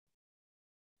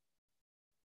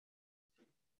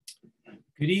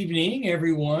Good evening,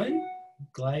 everyone.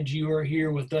 Glad you are here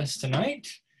with us tonight.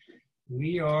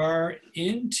 We are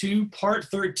into part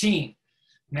 13.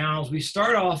 Now, as we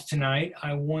start off tonight,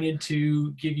 I wanted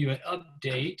to give you an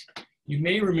update. You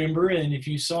may remember, and if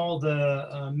you saw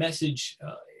the message,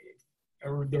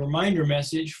 or the reminder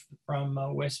message from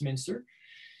Westminster,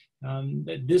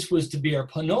 that this was to be our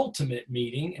penultimate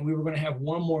meeting, and we were going to have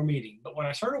one more meeting. But when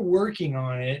I started working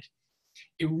on it,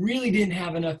 it really didn't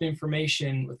have enough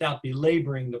information without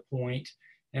belaboring the point.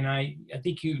 And I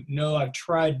think you know I've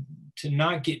tried to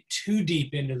not get too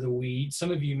deep into the weeds.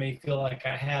 Some of you may feel like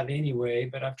I have anyway,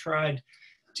 but I've tried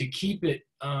to keep it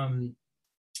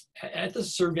at the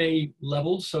survey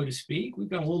level, so to speak. We've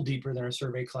gone a little deeper than our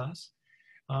survey class.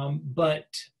 But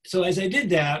so as I did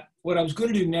that, what I was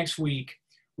going to do next week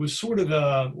was sort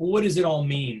of what does it all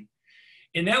mean?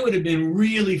 And that would have been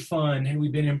really fun had we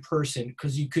been in person,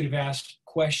 because you could have asked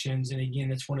questions. And again,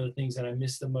 that's one of the things that I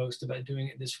miss the most about doing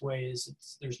it this way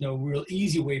is there's no real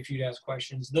easy way for you to ask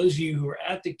questions. Those of you who are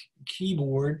at the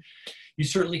keyboard, you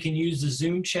certainly can use the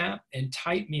Zoom chat and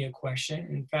type me a question.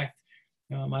 In fact,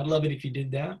 I'd love it if you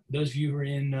did that. Those of you who are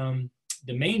in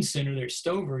the main center there at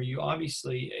Stover, you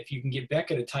obviously, if you can get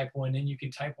Becca to type one in, you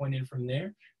can type one in from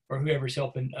there, or whoever's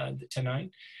helping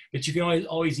tonight. But you can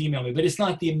always email me, but it's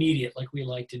not the immediate like we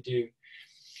like to do.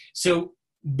 So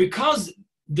because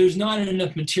there's not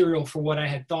enough material for what I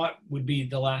had thought would be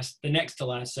the next to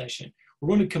last session, we're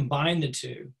going to combine the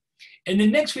two. And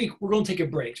then next week, we're going to take a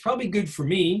break. It's probably good for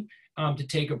me to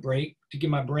take a break, to give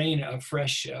my brain a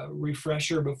fresh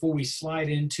refresher before we slide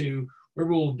into where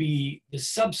we'll be the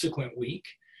subsequent week.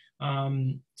 So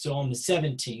on the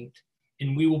 17th.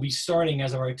 And we will be starting,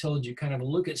 as I already told you, kind of a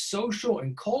look at social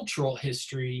and cultural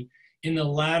history in the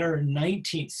latter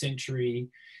 19th century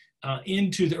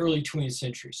into the early 20th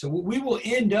century. So we will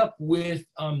end up with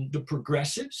the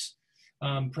progressives,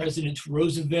 Presidents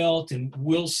Roosevelt and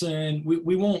Wilson.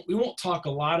 We won't talk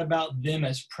a lot about them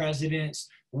as presidents.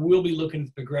 We'll be looking at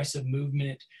the progressive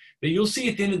movement. But you'll see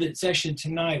at the end of the session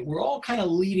tonight, we're all kind of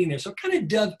leading there. So it kind of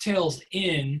dovetails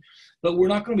in, but we're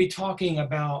not going to be talking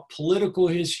about political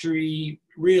history,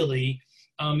 really.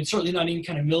 It's certainly not any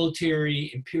kind of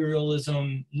military,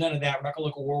 imperialism, none of that. We're not going to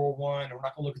look at World War I, or we're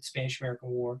not going to look at the Spanish-American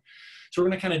War. So we're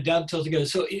going to kind of dovetail together.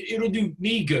 So it'll do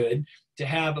me good to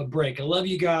have a break. I love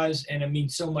you guys, and it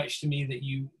means so much to me that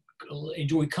you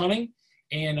enjoy coming.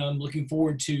 And I'm looking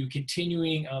forward to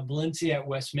continuing Valencia at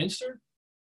Westminster.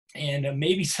 And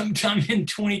maybe sometime in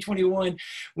 2021,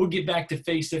 we'll get back to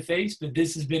face-to-face, but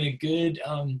this has been a good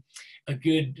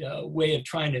way of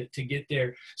trying to get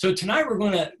there. So tonight we're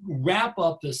going to wrap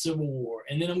up the Civil War,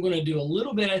 and then I'm going to do a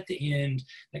little bit at the end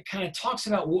that kind of talks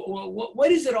about what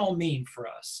does it all mean for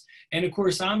us. And of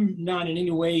course, I'm not in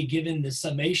any way giving the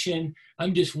summation.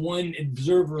 I'm just one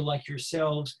observer like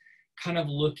yourselves, kind of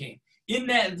looking. In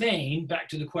that vein, back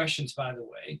to the questions, by the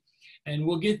way, and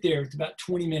we'll get there. It's about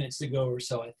 20 minutes to go or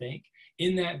so, I think.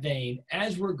 In that vein,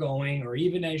 as we're going, or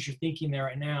even as you're thinking there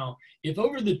right now, if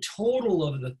over the total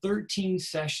of the 13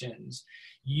 sessions,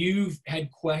 you've had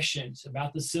questions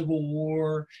about the Civil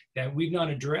War that we've not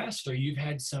addressed, or you've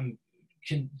had some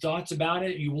thoughts about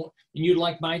it, and you'd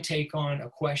like my take on a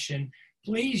question,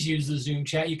 please use the Zoom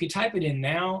chat. You can type it in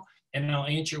now, and I'll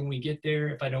answer when we get there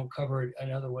if I don't cover it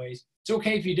in other ways. It's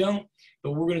okay if you don't,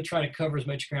 but we're going to try to cover as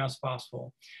much ground as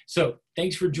possible. So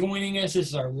thanks for joining us. This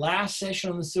is our last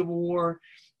session on the Civil War,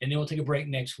 and then we'll take a break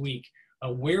next week.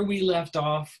 Where we left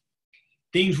off,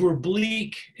 things were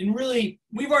bleak, and really,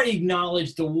 we've already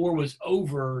acknowledged the war was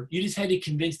over. You just had to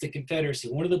convince the Confederacy.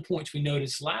 One of the points we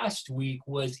noticed last week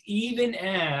was even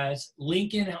as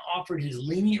Lincoln offered his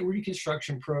lenient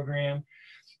Reconstruction program,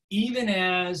 even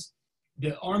as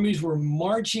the armies were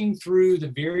marching through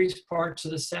the various parts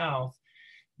of the South,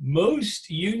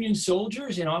 most Union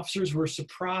soldiers and officers were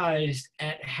surprised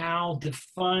at how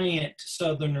defiant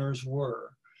Southerners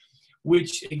were,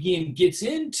 which again gets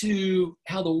into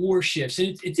how the war shifts.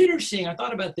 And it's interesting, I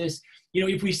thought about this,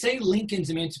 if we say Lincoln's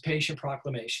Emancipation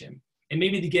Proclamation, and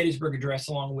maybe the Gettysburg Address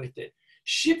along with it,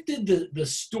 shifted the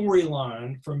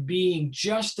storyline from being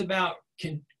just about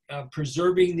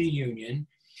preserving the Union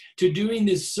to doing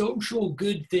this social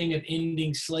good thing of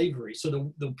ending slavery.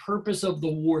 So the purpose of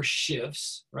the war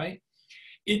shifts, right?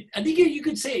 I think you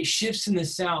could say it shifts in the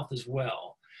South as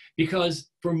well, because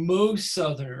for most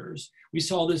Southerners, we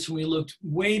saw this when we looked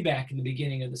way back in the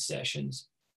beginning of the sessions.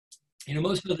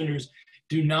 Most Southerners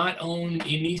do not own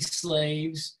any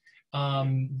slaves.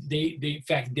 In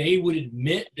fact, they would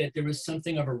admit that there was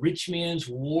something of a rich man's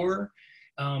war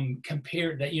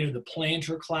compared that, the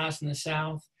planter class in the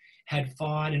South had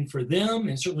fought. And for them,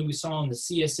 and certainly we saw in the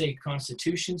CSA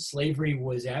Constitution, slavery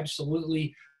was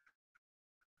absolutely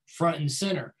front and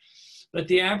center. But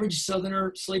the average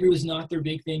Southerner, slavery was not their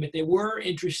big thing, but they were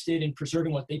interested in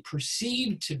preserving what they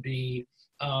perceived to be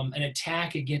an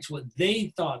attack against what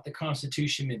they thought the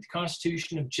Constitution meant, the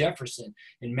Constitution of Jefferson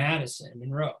and Madison and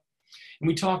Monroe. And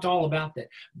we talked all about that.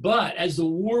 But as the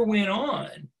war went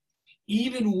on,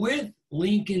 even with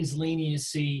Lincoln's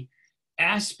leniency,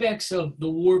 aspects of the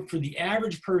war for the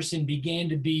average person began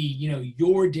to be, you know,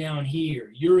 you're down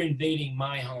here, you're invading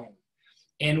my home.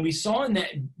 And we saw in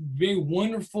that very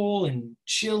wonderful and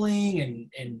chilling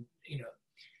and you know,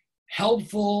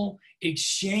 helpful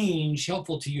exchange,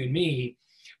 helpful to you and me,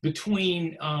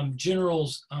 between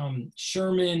Generals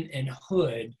Sherman and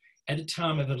Hood at the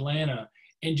time of Atlanta,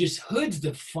 and just Hood's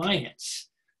defiance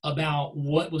about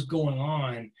what was going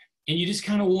on. And you just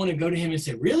kind of want to go to him and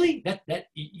say, really? That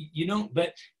you know,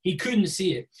 but he couldn't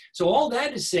see it. So all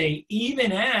that to say,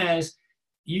 even as,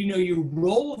 you know, you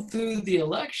roll through the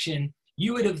election,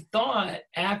 you would have thought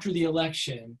after the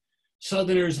election,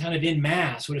 Southerners kind of en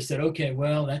masse would have said, okay,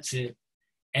 well, that's it.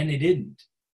 And they didn't.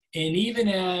 And even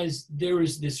as there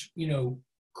was this, you know,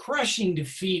 crushing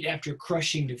defeat after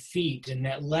crushing defeat, and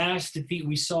that last defeat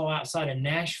we saw outside of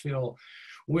Nashville,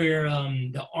 where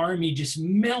the army just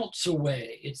melts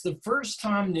away. It's the first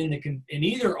time in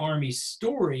either army's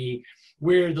story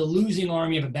where the losing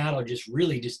army of a battle just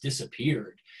really just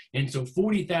disappeared. And so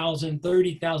 40,000,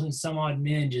 30,000 some odd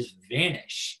men just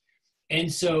vanish.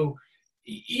 And so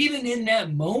even in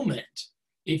that moment,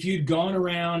 if you'd gone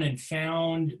around and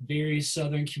found various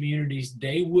Southern communities,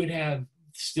 they would have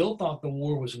still thought the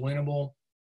war was winnable.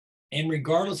 And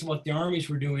regardless of what the armies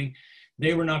were doing,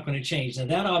 they were not going to change. Now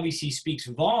that obviously speaks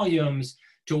volumes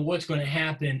to what's going to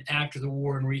happen after the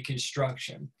war and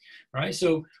Reconstruction, right?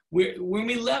 So when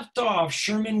we left off,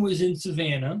 Sherman was in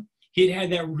Savannah. He'd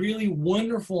had that really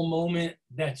wonderful moment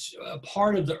that's a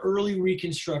part of the early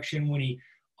Reconstruction when he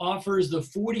offers the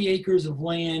 40 acres of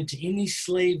land to any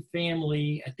slave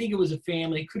family. I think it was a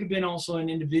family. It could have been also an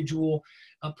individual,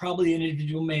 probably an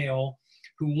individual male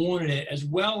who wanted it, as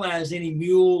well as any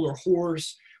mule or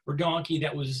horse or donkey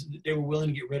that they were willing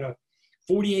to get rid of.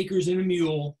 40 acres and a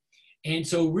mule. And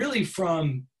so really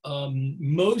from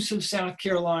most of South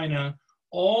Carolina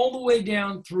all the way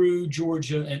down through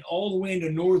Georgia and all the way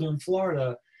into northern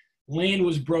Florida, land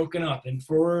was broken up. And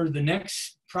for the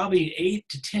next probably 8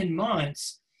 to 10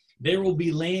 months, there will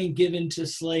be land given to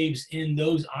slaves in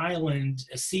those islands,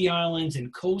 sea islands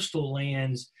and coastal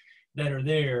lands that are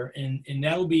there. And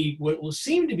that'll be what will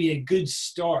seem to be a good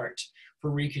start for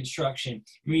Reconstruction.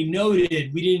 We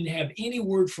noted we didn't have any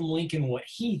word from Lincoln what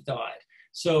he thought.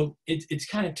 So it's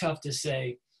kind of tough to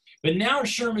say. But now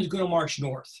Sherman's going to march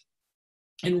north.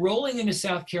 And rolling into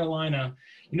South Carolina,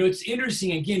 you know, it's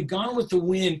interesting. Again, Gone with the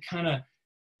Wind kind of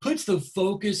puts the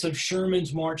focus of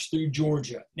Sherman's march through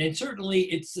Georgia. And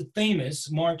certainly it's a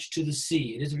famous march to the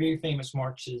sea. It is a very famous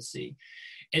march to the sea.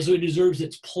 And so it deserves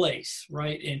its place,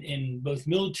 right, in both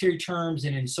military terms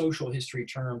and in social history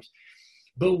terms.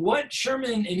 But what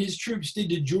Sherman and his troops did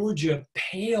to Georgia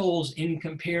pales in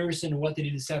comparison to what they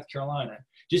did to South Carolina.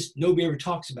 Just nobody ever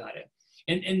talks about it.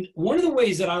 And one of the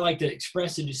ways that I like to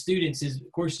express it to students is,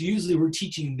 of course, usually we're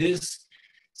teaching this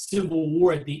Civil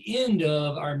War at the end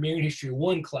of our American History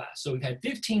 1 class. So we've had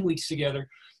 15 weeks together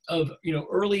of, you know,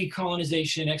 early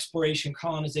colonization, exploration,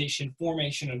 colonization,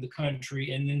 formation of the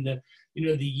country, and then the, you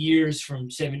know, the years from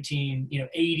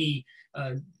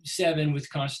 1787 with the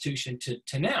Constitution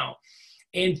to now.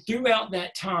 And throughout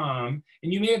that time,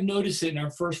 and you may have noticed it in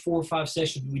our first 4 or 5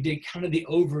 sessions, we did kind of the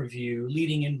overview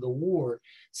leading into the war.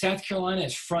 South Carolina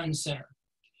is front and center.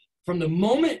 From the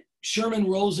moment Sherman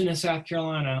rolls into South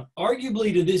Carolina,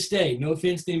 arguably to this day, no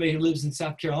offense to anybody who lives in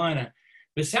South Carolina,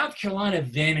 but South Carolina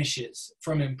vanishes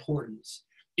from importance.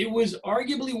 It was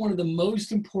arguably one of the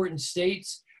most important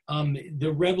states.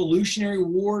 The Revolutionary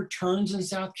War turns in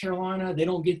South Carolina. They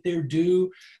don't get their due.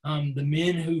 The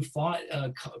men who fought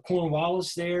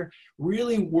Cornwallis there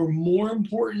really were more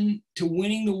important to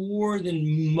winning the war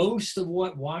than most of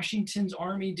what Washington's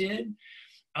army did.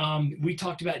 We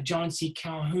talked about John C.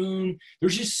 Calhoun.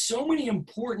 There's just so many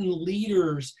important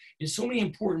leaders and so many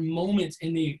important moments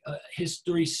in the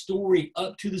history story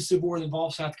up to the Civil War that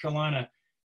involved South Carolina.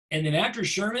 And then after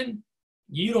Sherman,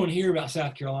 you don't hear about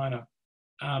South Carolina.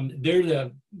 They're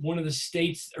one of the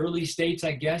states, early states,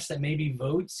 I guess, that maybe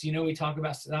votes. You know, we talk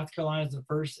about South Carolina as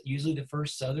usually the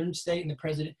first Southern state, and the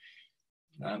president,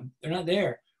 they're not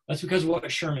there. That's because of what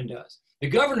Sherman does. The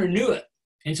governor knew it.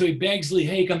 And so he begs Lee,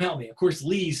 hey, come help me. Of course,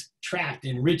 Lee's trapped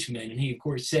in Richmond. And he, of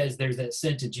course, says there's that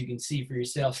sentence you can see for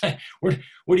yourself. What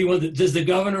do you want? Does the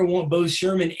governor want both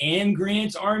Sherman and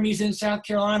Grant's armies in South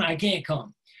Carolina? I can't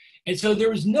come. And so there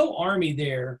was no army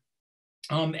there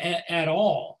at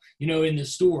all. in the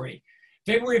story.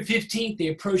 February 15th, they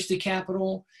approached the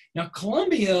capital. Now,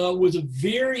 Columbia was a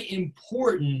very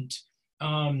important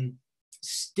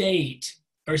state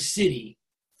or city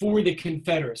for the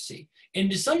Confederacy. And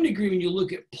to some degree, when you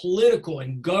look at political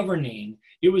and governing,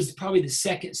 it was probably the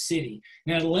second city.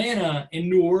 Now, Atlanta and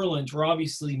New Orleans were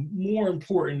obviously more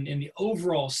important in the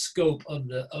overall scope of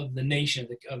the nation,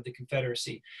 of the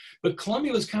Confederacy. But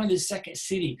Columbia was kind of the second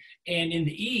city. And in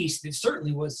the East, it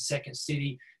certainly was the second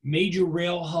city. Major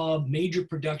rail hub, major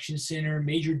production center,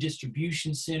 major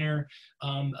distribution center,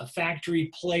 a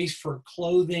factory place for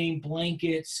clothing,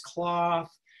 blankets, cloth.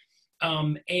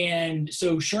 And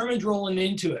so Sherman's rolling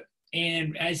into it.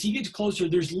 And as he gets closer,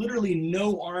 there's literally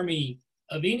no army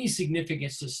of any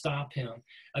significance to stop him.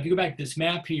 If you go back to this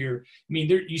map here, I mean,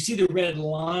 you see the red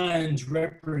lines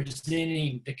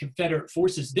representing the Confederate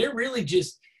forces. They're really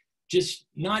just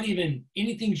not even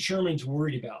anything Sherman's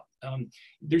worried about.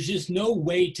 There's just no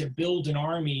way to build an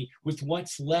army with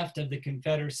what's left of the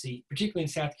Confederacy, particularly in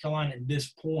South Carolina at this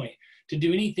point, to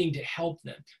do anything to help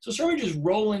them. So Sherman's just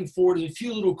rolling forward. There's a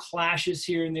few little clashes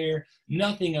here and there,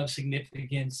 nothing of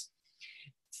significance.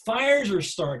 Fires are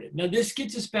started. Now, this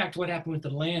gets us back to what happened with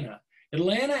Atlanta.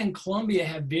 Atlanta and Columbia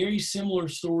have very similar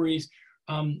stories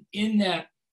in that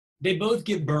they both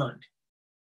get burned.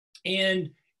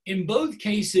 And in both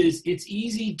cases, it's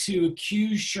easy to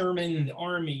accuse Sherman and the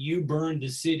army, you burned the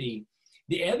city.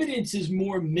 The evidence is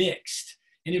more mixed.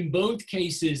 And in both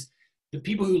cases, the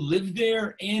people who lived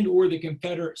there and or the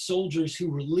Confederate soldiers who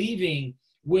were leaving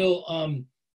will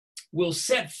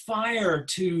set fire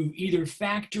to either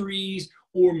factories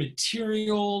or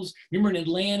materials. Remember in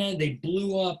Atlanta, they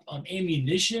blew up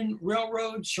ammunition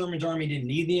railroads. Sherman's army didn't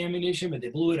need the ammunition, but they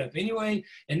blew it up anyway.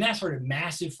 And that started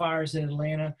massive fires in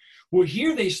Atlanta. Well,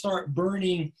 here they start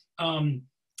burning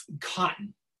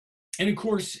cotton. And of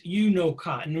course,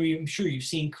 cotton, or I'm sure you've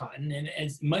seen cotton. And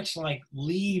as much like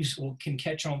leaves can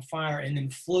catch on fire and then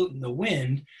float in the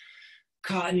wind,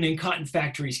 cotton and cotton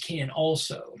factories can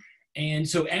also. And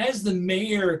so as the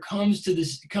mayor comes to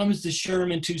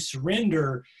Sherman to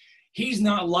surrender, he's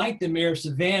not like the mayor of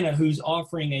Savannah, who's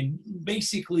offering a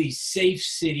basically safe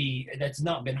city that's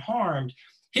not been harmed.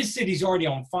 His city's already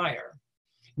on fire.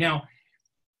 Now,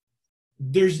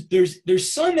 there's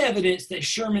some evidence that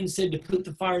Sherman said to put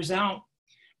the fires out,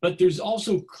 but there's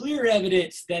also clear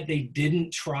evidence that they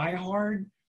didn't try hard.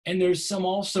 And there's some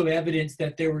also evidence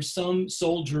that there were some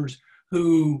soldiers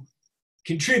who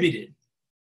contributed.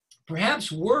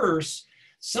 Perhaps worse,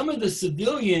 some of the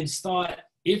civilians thought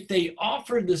if they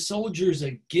offered the soldiers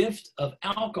a gift of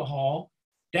alcohol,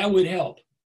 that would help.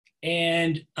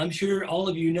 And I'm sure all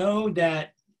of you know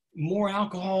that more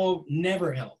alcohol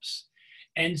never helps.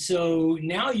 And so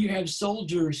now you have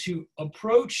soldiers who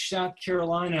approach South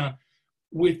Carolina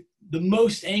with the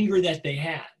most anger that they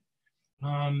had.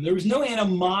 There was no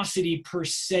animosity per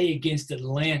se against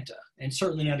Atlanta, and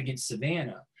certainly not against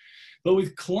Savannah. But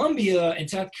with Columbia and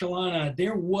South Carolina,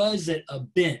 there was a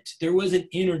bent, there was an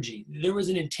energy, there was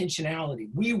an intentionality.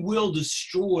 We will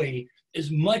destroy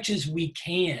as much as we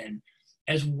can,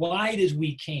 as wide as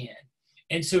we can.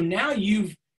 And so now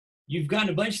you've gotten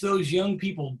a bunch of those young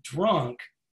people drunk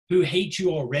who hate you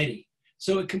already.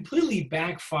 So it completely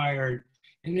backfired.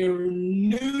 And there were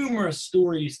numerous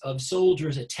stories of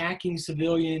soldiers attacking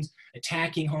civilians,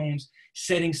 attacking homes,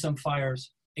 setting some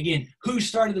fires. Again, who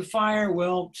started the fire?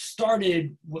 Well,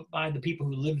 started by the people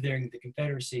who lived there in the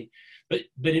Confederacy. But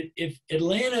if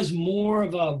Atlanta's more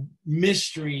of a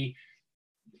mystery,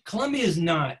 Columbia is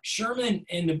not. Sherman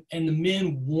and the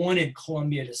men wanted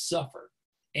Columbia to suffer,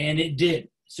 and it did.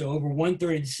 So over 1/3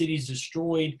 of the city is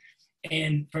destroyed.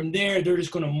 And from there, they're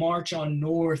just going to march on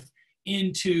north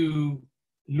into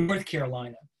North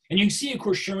Carolina. And you can see, of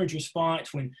course, Sherman's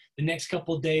response when the next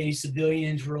couple of days,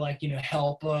 civilians were like,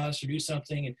 help us or do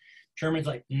something. And Sherman's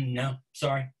like, no,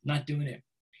 sorry, not doing it.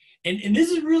 And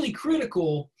this is really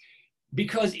critical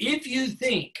because if you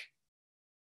think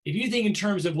in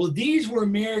terms of, well, these were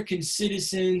American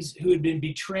citizens who had been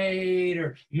betrayed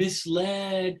or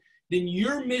misled, then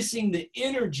you're missing the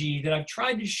energy that I've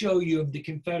tried to show you of the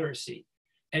Confederacy.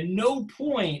 At no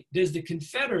point does the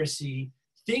Confederacy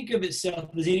think of itself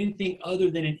as anything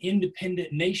other than an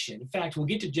independent nation. In fact, we'll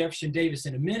get to Jefferson Davis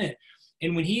in a minute.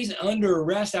 And when he's under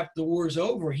arrest after the war is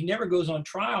over, he never goes on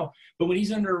trial. But when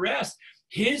he's under arrest,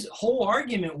 his whole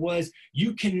argument was,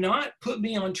 you cannot put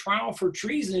me on trial for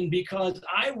treason because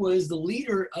I was the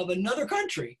leader of another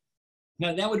country.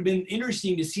 Now, that would have been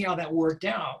interesting to see how that worked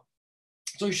out.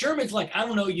 So Sherman's like, I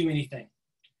don't owe you anything.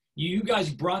 You guys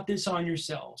brought this on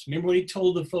yourselves. Remember what he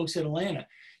told the folks at Atlanta?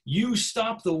 You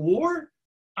stop the war,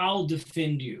 I'll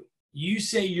defend you. You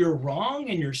say you're wrong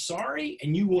and you're sorry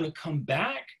and you want to come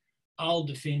back, I'll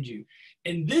defend you.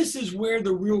 And this is where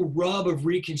the real rub of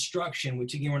Reconstruction,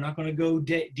 which again, we're not going to go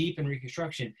deep in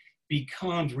Reconstruction,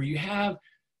 becomes, where you have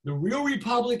the real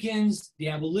Republicans, the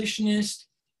abolitionists,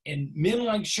 and men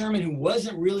like Sherman, who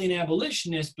wasn't really an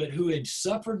abolitionist, but who had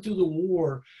suffered through the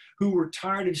war, who were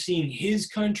tired of seeing his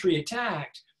country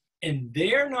attacked. And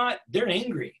they're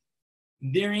angry.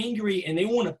 They're angry and they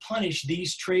want to punish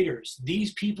these traitors.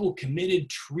 These people committed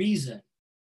treason.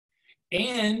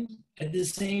 And at the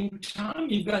same time,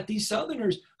 you've got these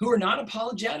Southerners who are not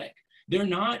apologetic. They're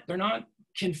not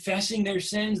confessing their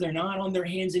sins. They're not on their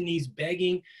hands and knees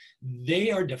begging. They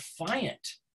are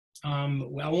defiant.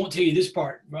 Well, I won't tell you this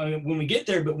part when we get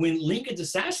there, but when Lincoln's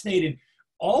assassinated,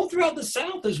 all throughout the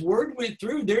South, as word went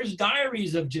through, there's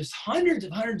diaries of just hundreds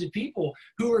of people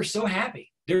who are so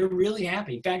happy. They're really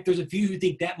happy. In fact, there's a few who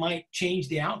think that might change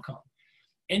the outcome.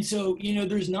 And so,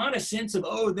 there's not a sense of,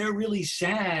 oh, they're really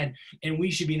sad and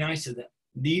we should be nice to them.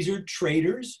 These are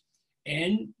traitors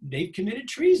and they've committed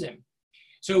treason.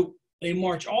 So they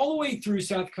march all the way through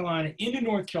South Carolina into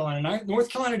North Carolina. Now, North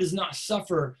Carolina does not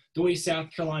suffer the way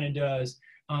South Carolina does,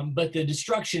 but the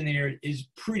destruction there is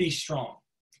pretty strong.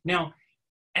 Now,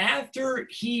 after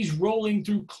he's rolling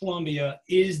through Columbia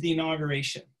is the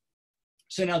inauguration.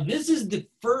 So now this is the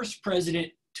first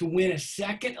president to win a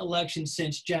second election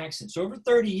since Jackson. So over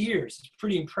 30 years, it's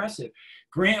pretty impressive.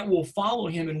 Grant will follow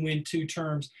him and win 2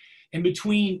 terms. And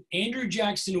between Andrew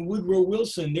Jackson and Woodrow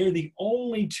Wilson, they're the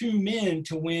only 2 men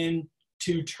to win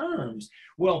 2 terms.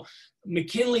 Well,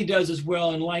 McKinley does as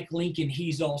well, and like Lincoln,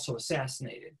 he's also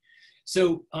assassinated.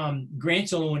 So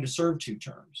Grant's the only one to serve 2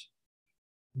 terms.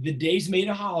 The day's made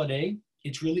a holiday.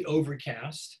 It's really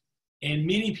overcast. And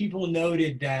many people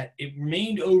noted that it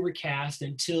remained overcast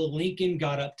until Lincoln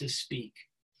got up to speak.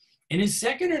 And his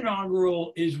second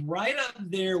inaugural is right up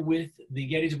there with the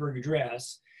Gettysburg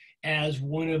Address as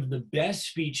one of the best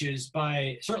speeches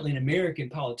by certainly an American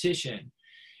politician.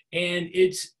 And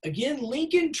it's, again,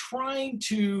 Lincoln trying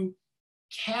to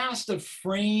cast a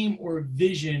frame or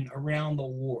vision around the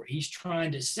war. He's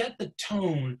trying to set the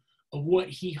tone of what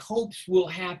he hopes will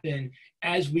happen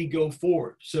as we go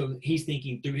forward. So he's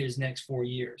thinking through his next 4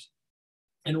 years.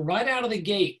 And right out of the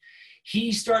gate,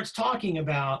 he starts talking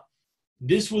about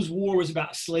war was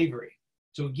about slavery.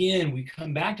 So again, we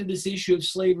come back to this issue of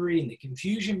slavery and the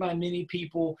confusion by many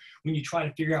people when you try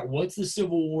to figure out what's the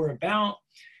Civil War about.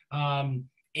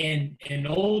 And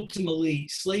ultimately,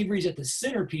 slavery is at the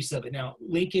centerpiece of it. Now,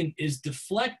 Lincoln is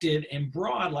deflective and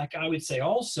broad, like I would say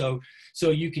also.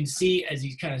 So you can see, as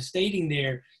he's kind of stating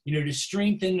there, to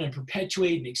strengthen and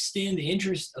perpetuate and extend the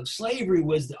interest of slavery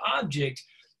was the object.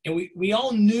 And we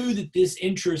all knew that this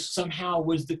interest somehow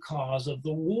was the cause of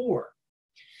the war.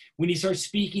 When he starts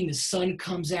speaking, the sun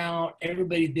comes out.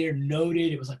 Everybody there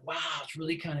noted. It was like, wow, it's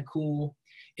really kind of cool.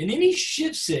 And then he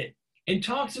shifts it and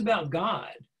talks about God.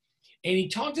 And he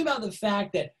talked about the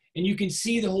fact that, and you can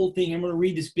see the whole thing. I'm going to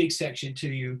read this big section to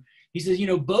you. He says,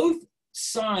 both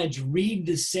sides read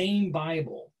the same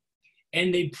Bible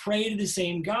and they pray to the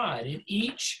same God. And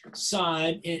each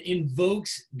side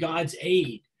invokes God's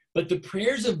aid. But the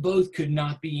prayers of both could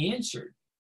not be answered.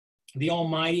 The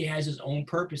Almighty has his own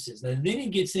purposes. And then he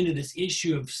gets into this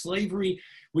issue of slavery,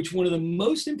 which one of the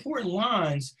most important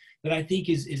lines that I think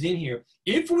is in here.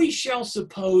 If we shall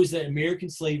suppose that American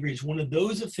slavery is one of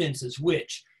those offenses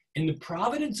which, in the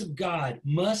providence of God,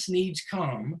 must needs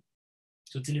come,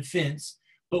 so it's an offense,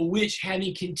 but which,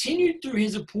 having continued through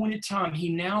his appointed time, he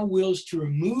now wills to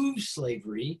remove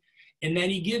slavery, and that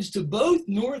he gives to both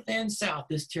North and South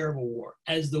this terrible war,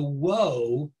 as the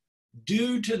woe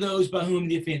due to those by whom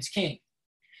the offense came.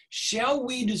 Shall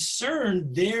we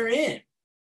discern therein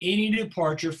any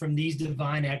departure from these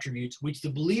divine attributes, which the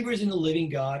believers in the living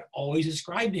God always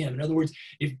ascribe to him? In other words,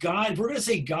 if we're going to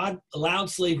say God allowed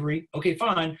slavery, okay,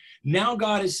 fine. Now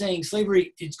God is saying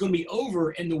slavery, it's going to be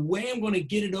over. And the way I'm going to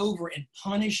get it over and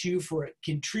punish you for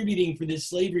contributing for this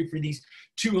slavery for these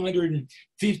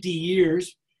 250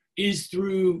 years is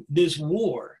through this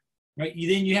war, right?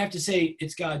 Then you have to say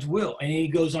it's God's will. And he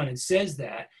goes on and says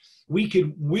that. We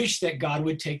could wish that God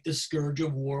would take the scourge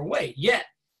of war away. Yet,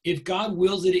 if God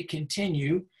wills that it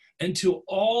continue until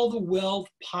all the wealth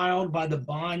piled by the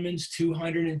bondman's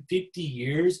 250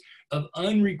 years of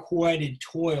unrequited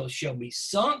toil shall be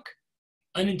sunk,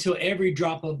 and until every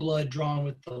drop of blood drawn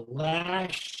with the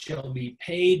lash shall be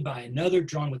paid by another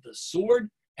drawn with the sword.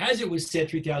 As it was said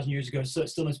 3,000 years ago, so it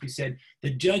still must be said, the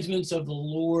judgments of the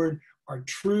Lord are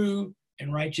true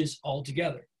and righteous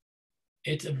altogether.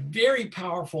 It's a very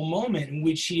powerful moment in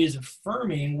which he is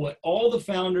affirming what all the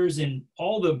founders and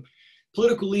all the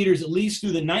political leaders, at least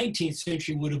through the 19th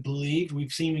century, would have believed.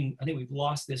 I think we've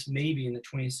lost this maybe in the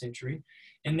 20th century,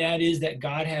 and that is that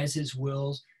God has his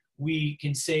wills. We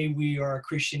can say we are a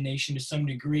Christian nation to some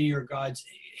degree, or God's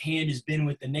hand has been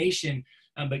with the nation,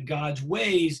 but God's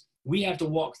ways, we have to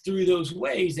walk through those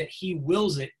ways that he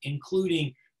wills it,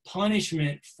 including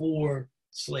punishment for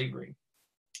slavery.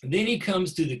 And then he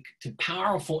comes to the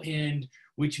powerful end,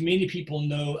 which many people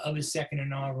know of his second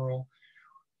inaugural,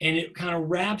 and it kind of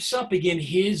wraps up again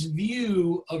his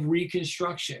view of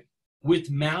Reconstruction: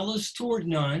 with malice toward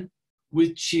none,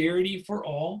 with charity for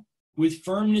all, with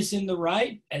firmness in the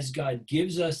right, as God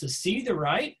gives us to see the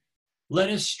right, let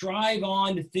us strive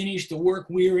on to finish the work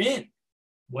we're in.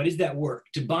 What is that work?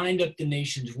 To bind up the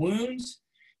nation's wounds,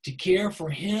 to care for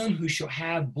him who shall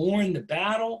have borne the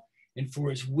battle, and for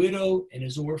his widow and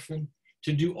his orphan,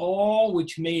 to do all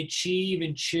which may achieve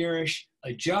and cherish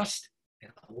a just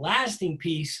and a lasting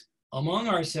peace among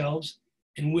ourselves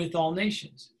and with all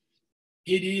nations.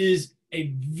 It is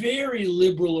a very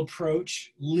liberal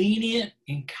approach, lenient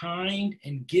and kind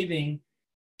and giving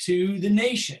to the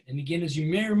nation. And again, as you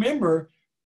may remember,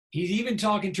 he's even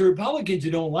talking to Republicans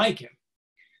who don't like him.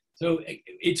 So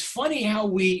it's funny how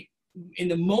we, in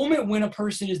the moment when a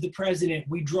person is the president,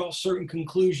 we draw certain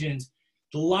conclusions.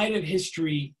 The light of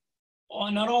history,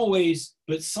 not always,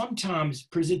 but sometimes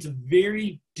presents a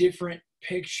very different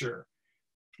picture.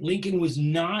 Lincoln was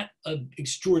not an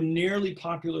extraordinarily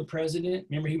popular president.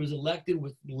 Remember, he was elected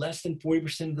with less than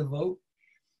 40% of the vote.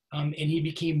 And he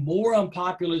became more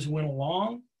unpopular as he went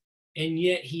along. And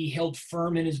yet he held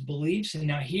firm in his beliefs. And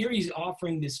now here he's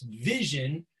offering this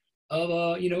vision of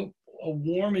a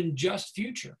warm and just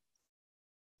future.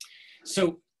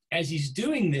 So as he's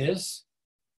doing this,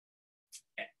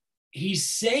 he's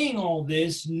saying all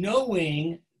this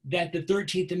knowing that the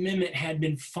 13th Amendment had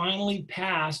been finally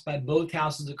passed by both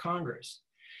houses of Congress.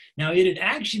 Now, it had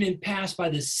actually been passed by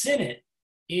the Senate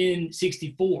in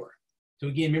 64. So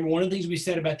again, remember, one of the things we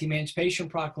said about the Emancipation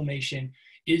Proclamation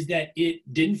is that it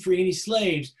didn't free any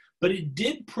slaves, but it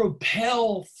did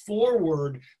propel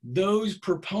forward those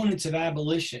proponents of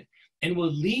abolition and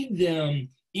would lead them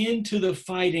into the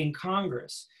fight in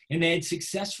Congress. And they had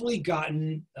successfully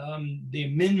gotten the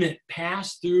amendment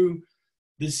passed through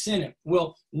the Senate.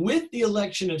 Well, with the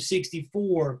election of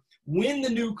 64, when the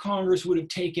new Congress would have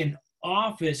taken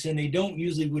office, and they don't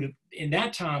usually would have, in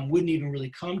that time, wouldn't even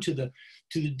really come to the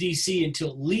DC until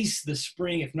at least the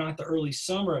spring, if not the early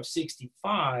summer of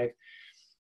 65,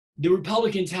 the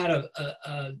Republicans had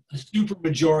a super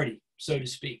majority, so to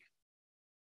speak.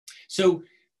 So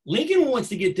Lincoln wants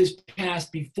to get this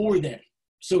passed before then.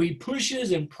 So he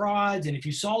pushes and prods, and if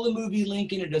you saw the movie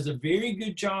Lincoln, it does a very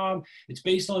good job. It's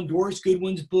based on Doris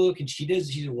Goodwin's book, and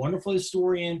she's a wonderful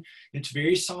historian. It's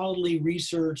very solidly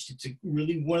researched. It's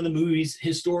really one of the movies,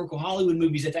 historical Hollywood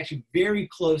movies, that's actually very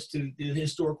close to the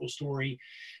historical story,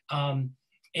 and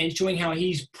showing how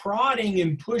he's prodding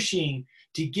and pushing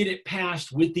to get it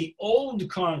passed with the old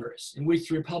Congress, in which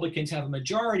the Republicans have a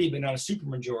majority, but not a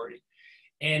supermajority.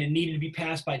 And it needed to be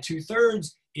passed by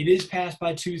 2/3. It is passed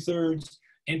by 2/3.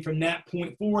 And from that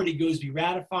point forward, it goes to be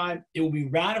ratified. It will be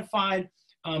ratified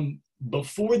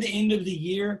before the end of the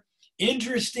year.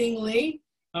 Interestingly,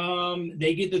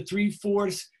 they get the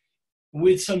 3/4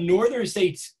 with some northern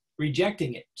states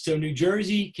rejecting it. So New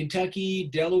Jersey, Kentucky,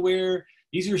 Delaware,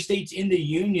 these are states in the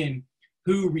Union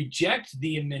who reject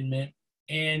the amendment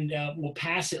and will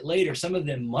pass it later, some of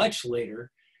them much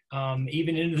later,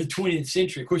 even into the 20th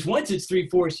century. Of course, once it's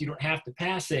 3/4, you don't have to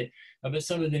pass it, but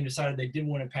some of them decided they did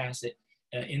want to pass it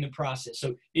in the process.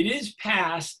 So it is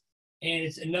passed, and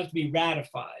it's enough to be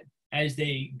ratified as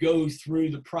they go through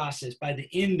the process. By the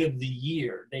end of the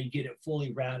year, they get it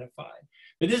fully ratified.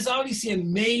 But this is obviously a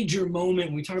major moment.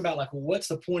 When we talk about, like, well, what's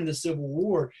the point of the Civil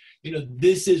War?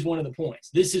 This is one of the points.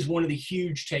 This is one of the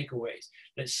huge takeaways,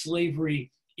 that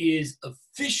slavery is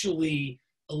officially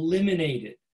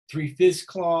eliminated. 3/5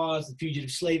 clause, the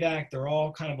Fugitive Slave Act, they're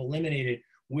all kind of eliminated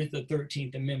with the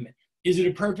 13th Amendment. Is it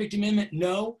a perfect amendment?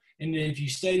 No. And if you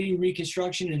study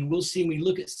Reconstruction, and we'll see when we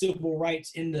look at civil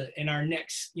rights in our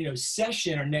next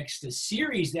session, our next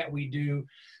series that we do,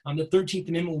 the 13th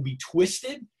Amendment will be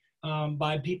twisted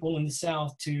by people in the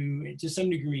South to some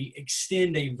degree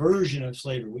extend a version of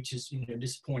slavery, which is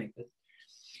disappointing.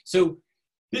 So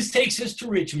this takes us to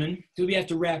Richmond, so we have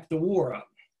to wrap the war up.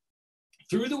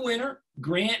 Through the winter,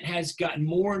 Grant has gotten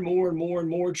more and more and more and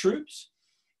more troops.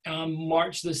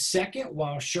 March the 2nd,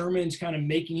 while Sherman's kind of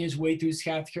making his way through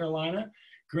South Carolina,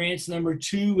 Grant's number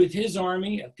 2 with his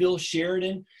army, Phil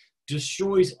Sheridan,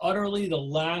 destroys utterly the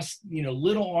last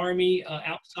little army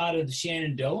outside of the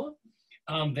Shenandoah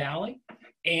Valley,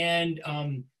 and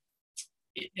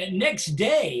Next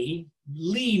day,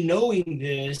 Lee, knowing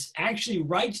this, actually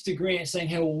writes to Grant saying,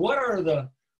 hey, well, what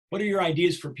are your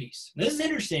ideas for peace? Now, this is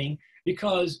interesting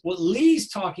because what Lee's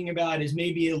talking about is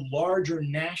maybe a larger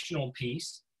national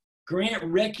peace. Grant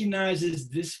recognizes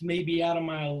this may be out of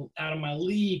my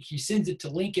league. He sends it to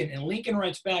Lincoln, and Lincoln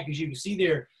writes back, as you can see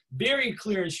there, very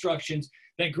clear instructions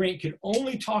that Grant could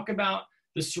only talk about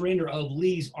the surrender of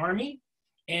Lee's army,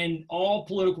 and all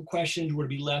political questions were to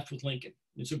be left with Lincoln.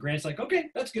 And so Grant's like, okay,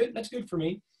 that's good for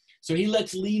me. So he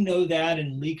lets Lee know that,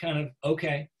 and Lee kind of,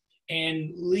 okay.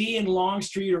 And Lee and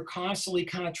Longstreet are constantly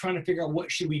kind of trying to figure out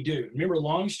what should we do. Remember,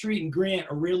 Longstreet and Grant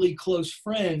are really close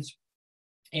friends.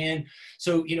 And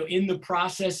so, in the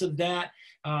process of that,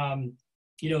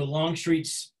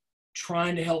 Longstreet's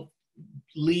trying to help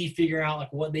Lee figure out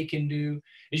like what they can do.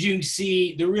 As you can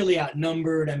see, they're really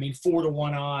outnumbered.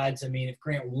 4-to-1 odds. If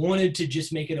Grant wanted to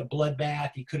just make it a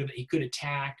bloodbath, he could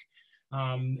attack.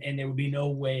 And there would be no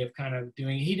way of kind of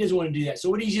doing it. He doesn't want to do that. So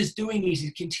what he's just doing is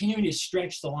he's continuing to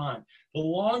stretch the line. The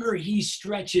longer he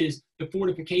stretches the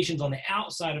fortifications on the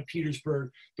outside of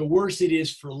Petersburg, the worse it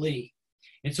is for Lee.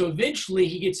 And so eventually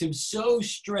he gets him so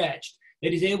stretched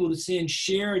that he's able to send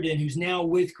Sheridan, who's now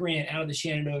with Grant out of the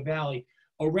Shenandoah Valley,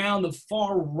 around the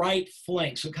far right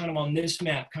flank. So kind of on this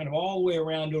map, kind of all the way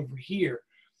around over here.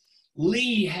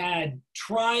 Lee had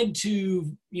tried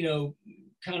to,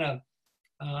 kind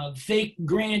of fake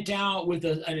Grant out with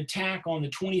an attack on the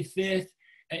 25th.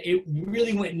 It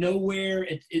really went nowhere.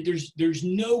 There's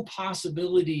no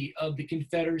possibility of the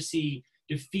Confederacy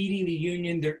defeating the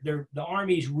Union. The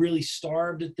army's really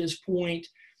starved at this point.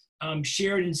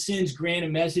 Sheridan sends Grant a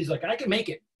message like, I can make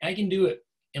it. I can do it.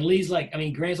 And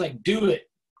Grant's like, do it.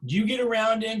 You get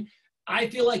around him. I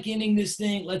feel like ending this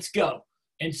thing. Let's go.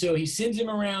 And so he sends him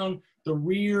around the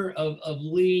rear of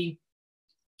Lee.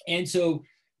 And so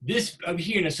this up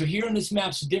here, so here on this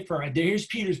map's different. Here's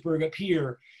Petersburg up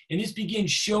here, and this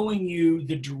begins showing you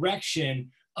the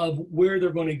direction of where they're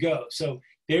going to go. So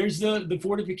there's the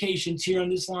fortifications here on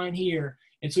this line here.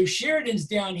 And so Sheridan's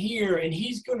down here, and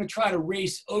he's going to try to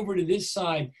race over to this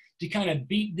side to kind of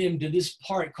beat them to this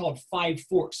part called Five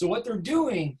Forks. So what they're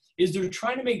doing is they're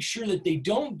trying to make sure that they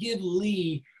don't give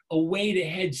Lee a way to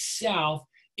head south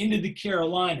into the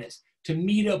Carolinas to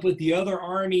meet up with the other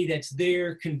army that's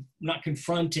there, not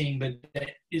confronting, but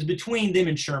that is between them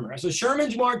and Sherman. So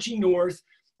Sherman's marching north,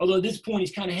 although at this point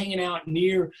he's kind of hanging out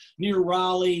near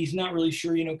Raleigh. He's not really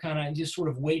sure, kind of just sort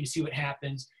of waiting to see what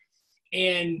happens.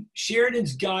 And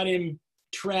Sheridan's got him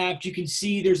trapped. You can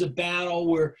see there's a battle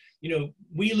where,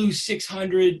 we lose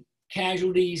 600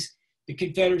 casualties, the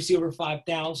Confederacy over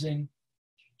 5,000.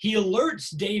 He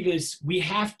alerts Davis, we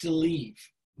have to leave.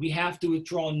 We have to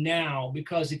withdraw now,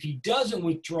 because if he doesn't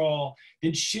withdraw,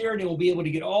 then Sheridan will be able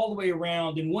to get all the way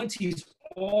around. And once he's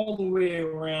all the way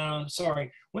around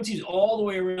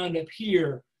up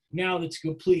here, now that's a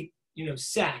complete,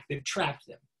 sack. They've trapped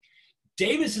them.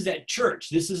 Davis is at church.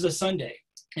 This is a Sunday.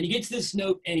 And he gets this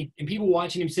note, and people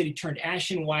watching him said he turned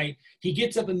ashen white. He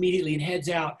gets up immediately and heads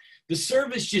out. The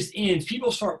service just ends.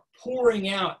 People start pouring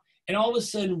out. And all of a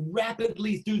sudden,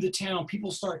 rapidly through the town,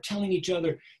 people start telling each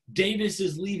other, Davis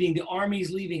is leaving, the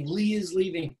army's leaving, Lee is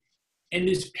leaving. And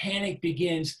this panic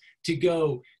begins to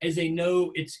go as they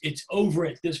know it's over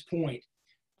at this point.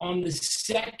 On the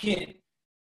second,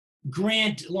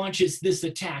 Grant launches this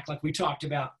attack, like we talked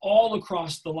about, all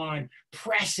across the line,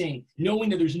 pressing,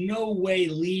 knowing that there's no way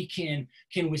Lee can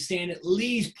withstand it.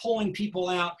 Lee's pulling people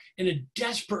out in a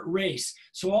desperate race.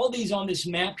 So all these on this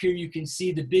map here, you can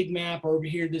see the big map over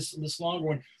here, this longer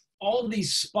one. All of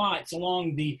these spots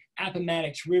along the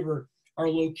Appomattox River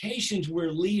are locations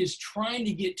where Lee is trying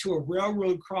to get to a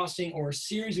railroad crossing or a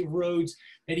series of roads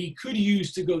that he could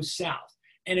use to go south.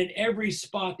 And at every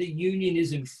spot, the Union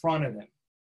is in front of him.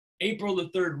 April the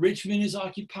 3rd, Richmond is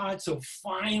occupied. So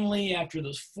finally, after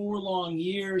those 4 long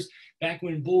years, back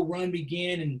when Bull Run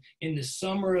began in the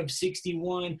summer of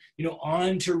 '61,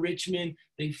 on to Richmond,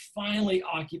 they finally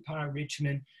occupy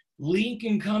Richmond.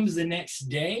 Lincoln comes the next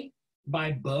day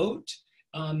by boat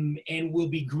and will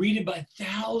be greeted by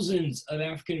thousands of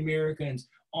African Americans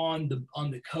on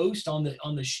the coast,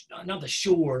 not the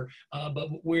shore, but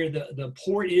where the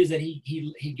port is that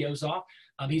he goes off.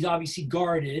 He's obviously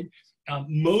guarded.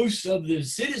 Most of the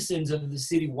citizens of the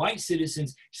city, white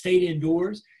citizens, stayed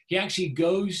indoors. He actually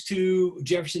goes to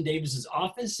Jefferson Davis's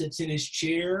office, sits in his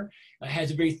chair,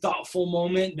 has a very thoughtful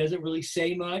moment, doesn't really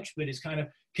say much, but is kind of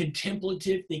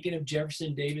contemplative, thinking of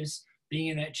Jefferson Davis being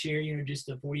in that chair, just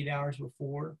the 48 hours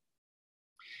before.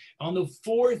 On the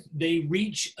 4th, they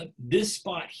reach this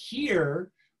spot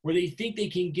here where they think they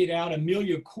can get out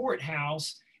Amelia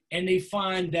Courthouse and they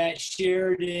find that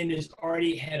Sheridan is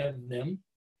already ahead of them.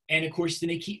 And of course, then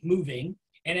they keep moving.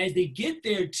 And as they get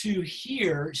there to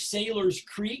here, Sailor's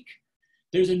Creek,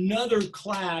 there's another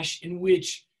clash in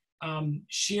which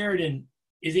Sheridan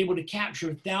is able to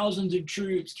capture thousands of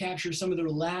troops, capture some of their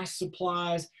last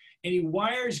supplies, and he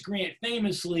wires Grant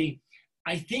famously,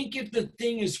 I think if the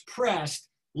thing is pressed,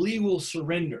 Lee will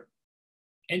surrender.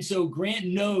 And so Grant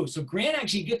knows. So Grant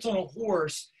actually gets on a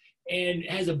horse and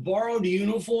has a borrowed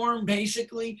uniform,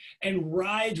 basically, and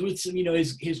rides with some,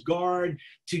 his guard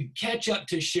to catch up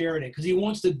to Sheridan because he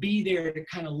wants to be there to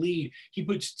kind of lead. He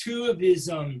puts two of his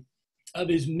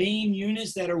main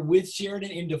units that are with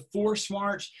Sheridan into force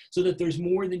march so that there's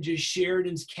more than just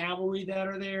Sheridan's cavalry that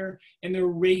are there, and they're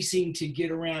racing to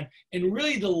get around. And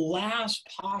really the last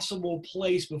possible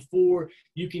place before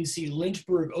you can see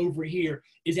Lynchburg over here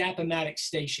is Appomattox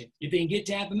Station. If they can get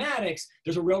to Appomattox,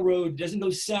 there's a railroad, doesn't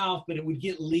go south, but it would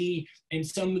get Lee and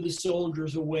some of the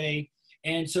soldiers away.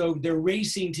 And so they're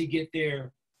racing to get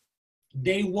there.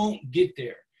 They won't get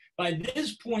there. By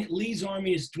this point, Lee's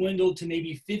army has dwindled to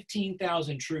maybe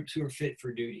 15,000 troops who are fit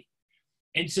for duty.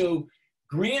 And so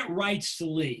Grant writes to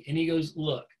Lee, and he goes,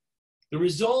 look, the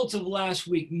results of last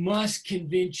week must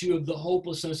convince you of the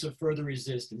hopelessness of further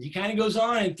resistance. He kind of goes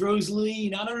on and throws Lee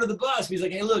not under the bus. But he's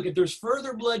like, hey, look, if there's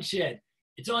further bloodshed,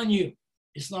 it's on you.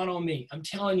 It's not on me. I'm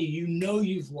telling you,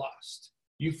 you've lost.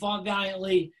 You fought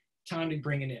valiantly. Time to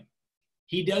bring it in.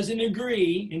 He doesn't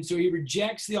agree, and so he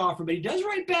rejects the offer, but he does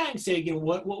write back and say, again,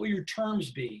 what will your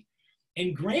terms be?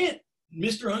 And Grant,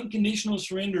 Mr. Unconditional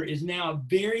Surrender, is now a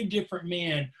very different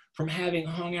man from having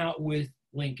hung out with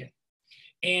Lincoln.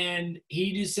 And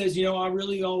he just says, all I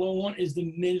want is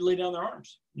the men to lay down their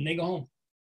arms, and they go home.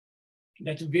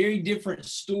 That's a very different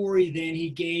story than he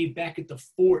gave back at the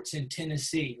forts in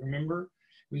Tennessee, remember?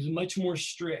 It was much more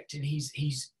strict, and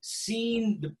he's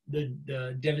seen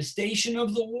the devastation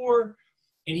of the war,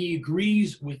 and he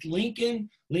agrees with Lincoln.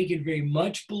 Lincoln very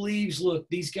much believes, look,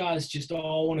 these guys just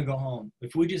all want to go home.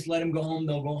 If we just let them go home,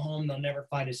 they'll go home. They'll never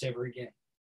fight us ever again.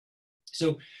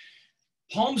 So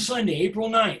Palm Sunday, April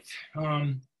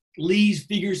 9th, Lee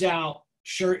figures out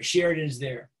Sheridan is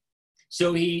there.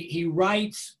 So he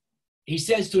writes, he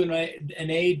says to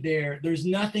an aide there, there's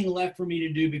nothing left for me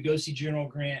to do but go see General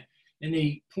Grant. And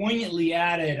they poignantly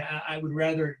added, I would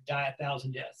rather die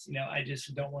 1,000 deaths. I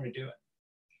just don't want to do it.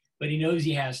 But he knows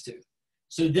he has to.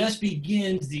 So thus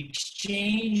begins the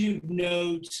exchange of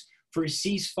notes for a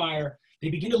ceasefire. They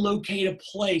begin to locate a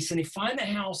place, and they find the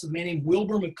house of a man named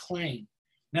Wilbur McLean.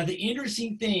 Now, the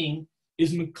interesting thing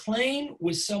is McLean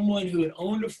was someone who had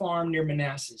owned a farm near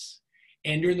Manassas.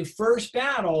 And during the first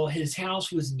battle, his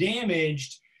house was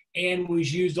damaged and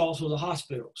was used also as a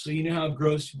hospital. So you know how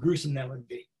gruesome that would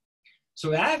be.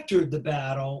 So after the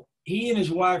battle, he and his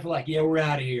wife were like, yeah, we're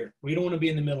out of here. We don't want to be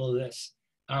in the middle of this.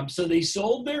 So they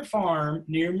sold their farm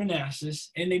near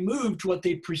Manassas, and they moved to what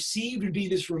they perceived to be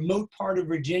this remote part of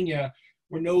Virginia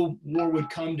where no war would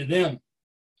come to them.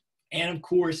 And of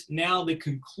course, now the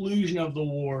conclusion of the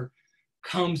war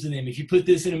comes to them. If you put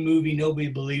this in a movie, nobody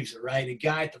believes it, right? The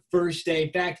guy at the first day,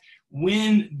 in fact,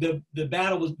 when the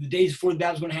battle was, the days before the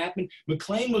battle was going to happen,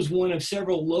 McLean was one of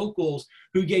several locals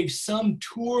who gave some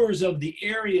tours of the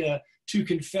area to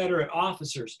Confederate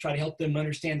officers, try to help them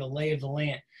understand the lay of the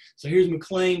land. So here's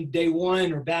McLean, day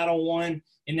one or battle one,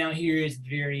 and now here is the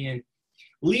very end.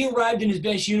 Lee arrived in his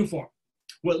best uniform.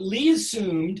 What Lee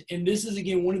assumed, and this is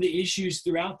again one of the issues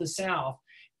throughout the South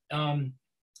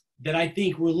that I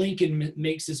think where Lincoln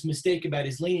makes this mistake about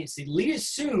his leniency, Lee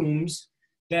assumes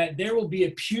that there will be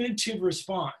a punitive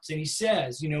response. And he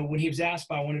says, when he was asked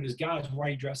by one of his guys, why are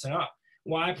you dressing up?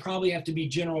 Well, I probably have to be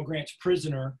General Grant's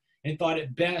prisoner and thought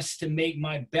it best to make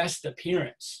my best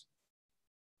appearance.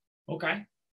 Okay.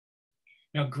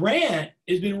 Now, Grant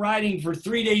has been riding for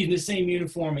 3 days in the same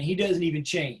uniform, and he doesn't even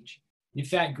change. In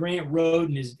fact, Grant wrote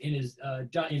in his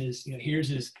here's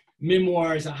his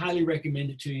memoirs. I highly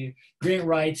recommend it to you. Grant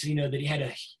writes, that he had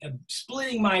a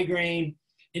splitting migraine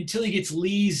until he gets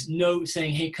Lee's note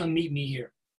saying, hey, come meet me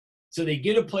here. So they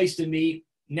get a place to meet.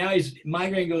 Now his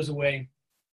migraine goes away.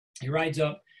 He rides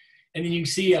up. And then you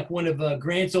can see one of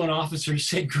Grant's own officers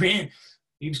said Grant,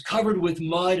 he was covered with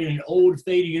mud in an old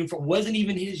faded uniform. Wasn't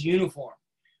even his uniform.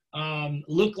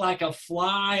 Looked like a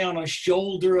fly on a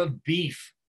shoulder of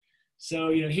beef.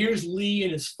 So, here's Lee in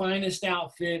his finest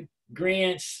outfit.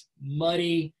 Grant's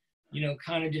muddy,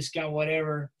 kind of just got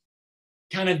whatever.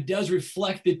 Kind of does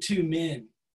reflect the two men.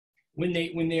 When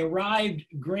they arrived,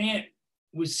 Grant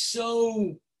was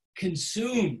so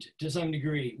consumed to some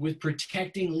degree with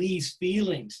protecting Lee's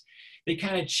feelings. They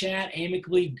kind of chat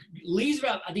amicably. Lee's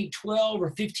about, I think, 12 or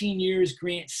 15 years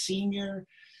Grant's senior.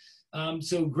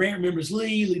 So Grant remembers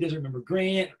Lee. Lee doesn't remember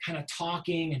Grant, kind of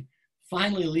talking. And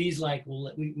finally, Lee's like,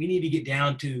 well, we need to get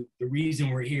down to the reason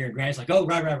we're here. And Grant's like, oh,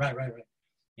 right.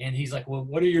 And he's like, well,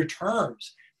 what are your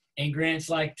terms? And Grant's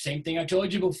like, same thing I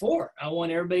told you before. I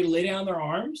want everybody to lay down their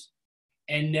arms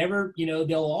and never,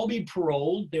 they'll all be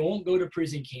paroled. They won't go to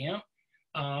prison camp.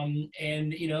 And,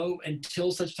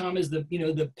 until such time as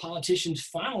the politicians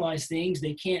finalize things,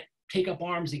 they can't take up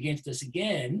arms against us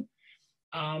again.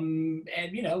 And,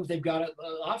 if they've got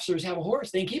officers have a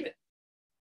horse, they can keep it.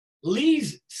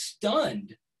 Lee's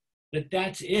stunned that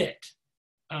that's it.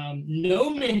 No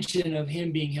mention of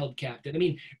him being held captive. I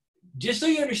mean, just so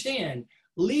you understand,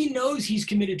 Lee knows he's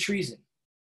committed treason.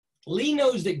 Lee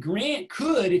knows that Grant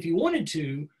could, if he wanted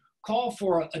to, call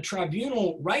for a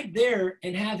tribunal right there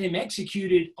and have him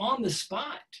executed on the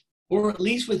spot, or at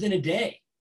least within a day.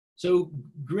 So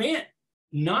Grant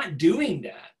not doing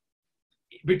that,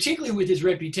 particularly with his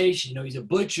reputation, he's a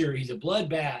butcher, he's a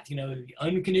bloodbath,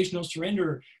 unconditional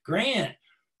surrender, Grant,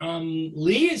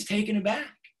 Lee is taken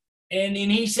aback. And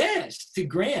he says to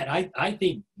Grant, I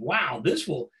think, wow, this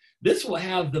will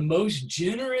have the most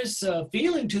generous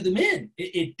feeling to the men.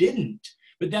 It didn't,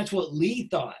 but that's what Lee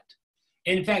thought.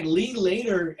 And in fact, Lee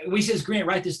later, he says, Grant,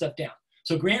 write this stuff down.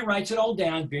 So Grant writes it all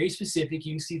down, very specific.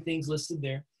 You can see things listed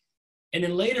there. And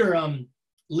then later,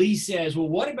 Lee says, well,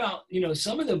 what about,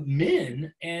 some of the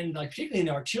men, and like particularly in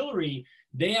the artillery,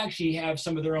 they actually have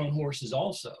some of their own horses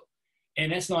also.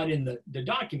 And that's not in the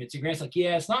documents. And Grant's like,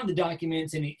 yeah, it's not in the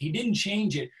documents. And he didn't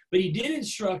change it, but he did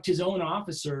instruct his own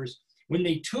officers when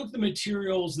they took the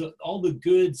materials, all the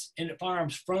goods and the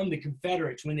firearms from the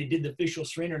Confederates, when they did the official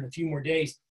surrender in a few more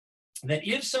days, that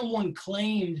if someone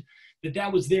claimed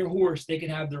that was their horse, they could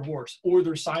have their horse or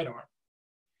their sidearm.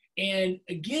 And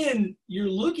again, you're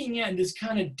looking at this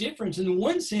kind of difference. In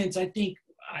one sense, I think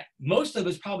most of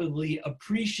us probably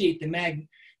appreciate the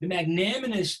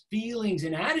magnanimous feelings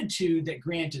and attitude that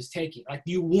Grant is taking. Like,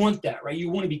 you want that, right?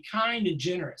 You want to be kind and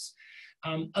generous.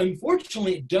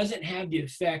 Unfortunately, it doesn't have the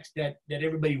effect that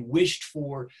everybody wished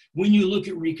for when you look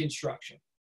at Reconstruction.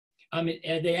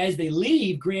 As they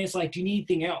leave, Grant's like, do you need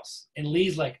anything else? And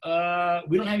Lee's like,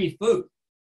 we don't have any food.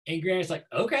 And Grant's like,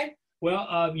 okay,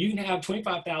 well, you can have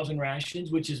 25,000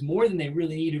 rations, which is more than they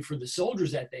really needed for the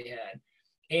soldiers that they had.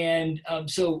 And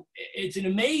so it's an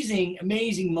amazing,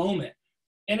 amazing moment.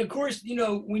 And of course,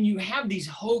 when you have these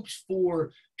hopes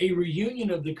for a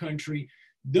reunion of the country,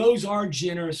 those are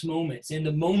generous moments. And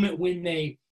the moment when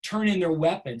they turn in their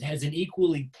weapons has an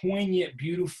equally poignant,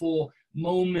 beautiful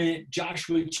moment.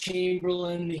 Joshua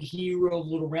Chamberlain, the hero of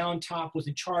Little Round Top, was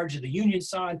in charge of the Union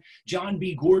side. John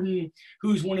B. Gordon,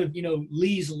 who's one of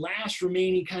Lee's last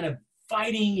remaining kind of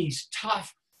fighting. He's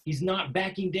tough. He's not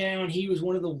backing down. He was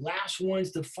one of the last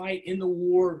ones to fight in the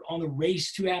war on the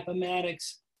race to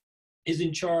Appomattox, is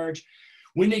in charge.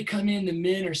 When they come in, the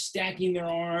men are stacking their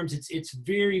arms. It's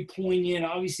very poignant.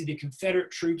 Obviously, the Confederate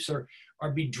troops are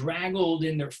bedraggled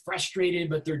and they're frustrated,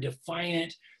 but they're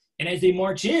defiant. And as they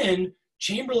march in,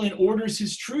 Chamberlain orders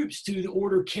his troops to the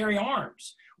order carry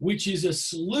arms, which is a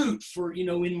salute for,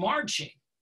 in marching.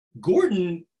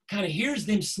 Gordon kind of hears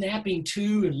them snapping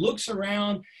to and looks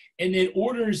around and then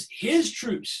orders his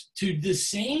troops to the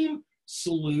same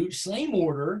salute, same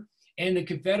order, and the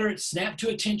Confederates snap to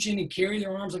attention and carry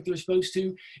their arms like they're supposed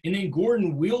to. And then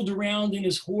Gordon wheeled around in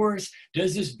his horse,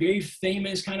 does this very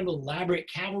famous kind of elaborate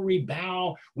cavalry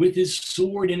bow with his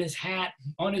sword and his hat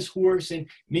on his horse. And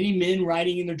many men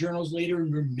writing in their journals later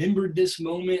remembered this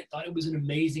moment, thought it was an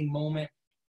amazing moment.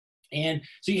 And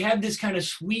so you have this kind of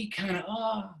sweet kind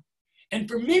of, And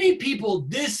for many people,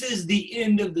 this is the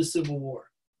end of the Civil War,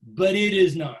 but it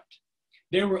is not.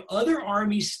 There were other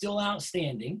armies still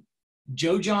outstanding.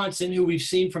 Joe Johnson, who we've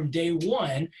seen from day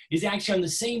one, is actually on the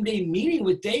same day meeting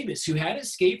with Davis, who had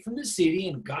escaped from the city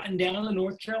and gotten down to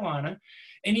North Carolina.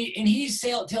 And he's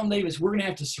telling Davis, we're going to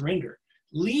have to surrender.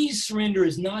 Lee's surrender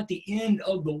is not the end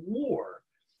of the war.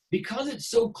 Because it's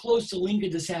so close to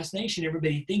Lincoln's assassination,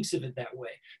 everybody thinks of it that way.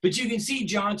 But you can see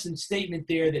Johnson's statement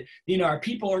there that, our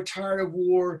people are tired of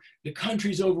war. The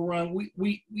country's overrun.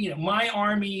 My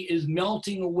army is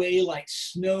melting away like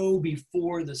snow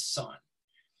before the sun.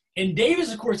 And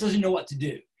Davis, of course, doesn't know what to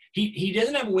do. He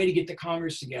doesn't have a way to get the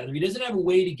Congress together. He doesn't have a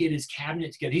way to get his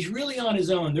cabinet together. He's really on his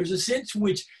own. There's a sense in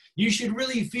which you should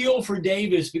really feel for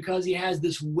Davis because he has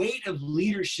this weight of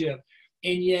leadership.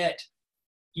 And yet,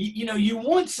 you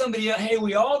want somebody, hey,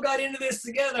 we all got into this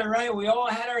together, right? We all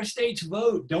had our states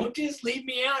vote. Don't just leave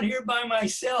me out here by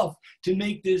myself to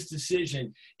make this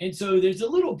decision. And so there's a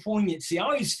little poignancy. I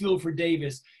always feel for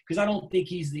Davis because I don't think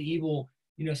he's the evil.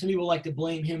 Some people like to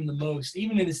blame him the most.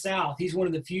 Even in the South, he's one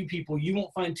of the few people, you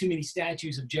won't find too many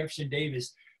statues of Jefferson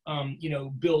Davis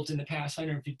built in the past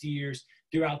 150 years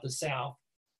throughout the South.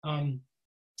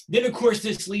 Then, of course,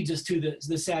 this leads us to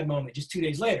the sad moment just 2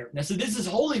 days later. Now, so this is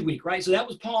Holy Week, right? So that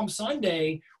was Palm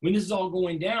Sunday when this is all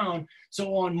going down.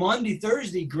 So on Monday,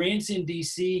 Thursday, Grant's in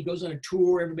D.C., goes on a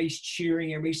tour. Everybody's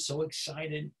cheering. Everybody's so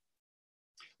excited.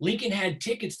 Lincoln had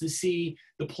tickets to see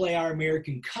the play Our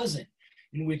American Cousin,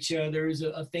 in which there was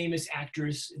a famous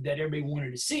actress that everybody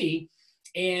wanted to see.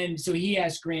 And so he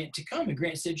asked Grant to come, and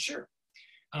Grant said, sure.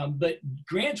 But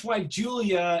Grant's wife,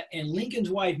 Julia, and Lincoln's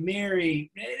wife,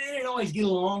 Mary, they didn't always get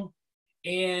along.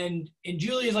 And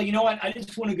Julia's like, you know what? I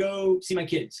just want to go see my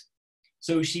kids.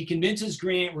 So she convinces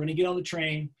Grant, we're going to get on the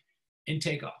train and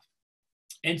take off.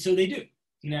 And so they do.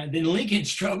 Now, then Lincoln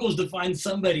struggles to find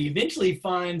somebody, eventually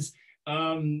finds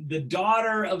the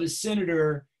daughter of a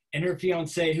senator and her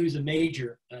fiance, who's a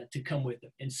major, to come with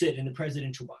them and sit in the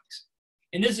presidential box.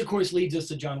 And this, of course, leads us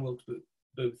to John Wilkes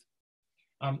Booth.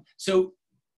 So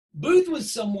Booth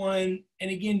was someone,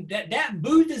 and again, that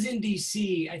Booth is in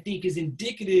D.C., I think, is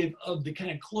indicative of the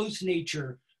kind of close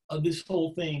nature of this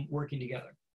whole thing working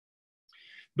together.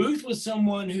 Booth was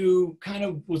someone who kind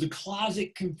of was a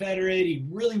closet Confederate. He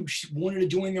really wanted to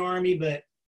join the Army, but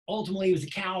ultimately he was a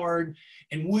coward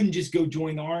and wouldn't just go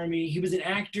join the Army. He was an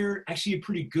actor, actually a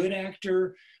pretty good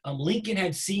actor. Lincoln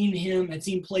had seen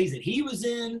plays that he was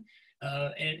in.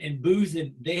 And Booth,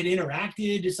 and they had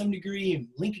interacted to some degree, and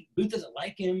Booth doesn't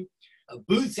like him.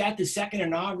 Booth's at the second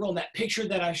inaugural, and that picture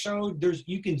that I showed,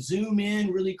 you can zoom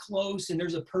in really close, and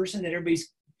there's a person that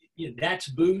everybody's, that's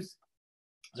Booth.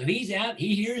 So he's out,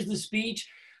 he hears the speech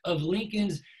of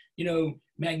Lincoln's,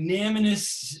 magnanimous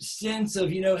sense of,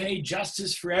 hey,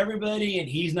 justice for everybody, and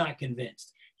he's not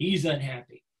convinced. He's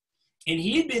unhappy. And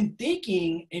he had been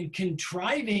thinking and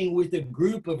contriving with a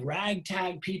group of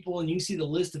ragtag people, and you see the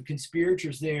list of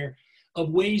conspirators there, of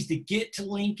ways to get to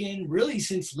Lincoln, really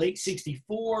since late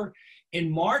 64. In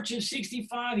March of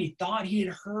 65, he thought he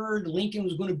had heard Lincoln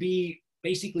was going to be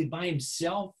basically by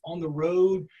himself on the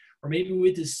road, or maybe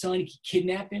with his son. He could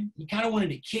kidnap him. He kind of wanted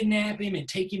to kidnap him and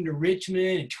take him to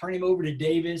Richmond and turn him over to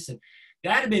Davis. And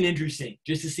that had been interesting,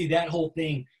 just to see that whole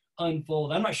thing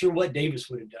unfold. I'm not sure what Davis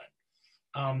would have done.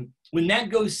 When that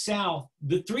goes south,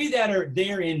 the three that are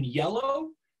there in yellow,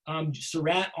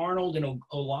 Surratt, Arnold, and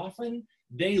O'Laughlin,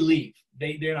 they leave.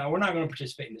 They're not, we're not going to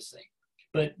participate in this thing.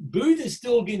 But Booth is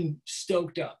still getting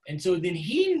stoked up. And so then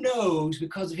he knows,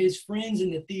 because of his friends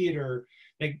in the theater,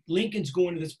 that Lincoln's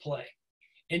going to this play.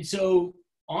 And so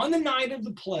on the night of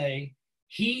the play,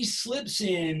 he slips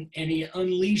in and he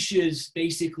unleashes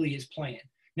basically his plan.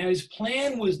 Now, his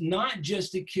plan was not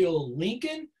just to kill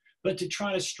Lincoln, but to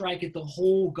try to strike at the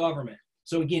whole government.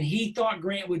 So again, he thought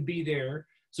Grant would be there.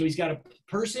 So he's got a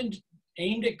person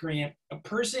aimed at Grant, a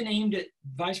person aimed at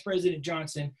Vice President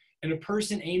Johnson, and a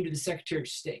person aimed at the Secretary of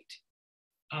State.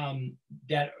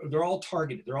 That they're all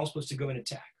targeted. They're all supposed to go and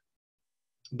attack.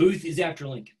 Booth is after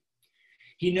Lincoln.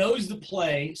 He knows the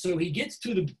play, so he gets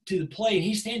to the play, and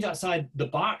he stands outside the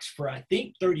box for, I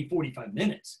think, 30, 45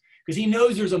 minutes, because he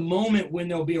knows there's a moment when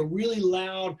there'll be a really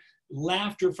loud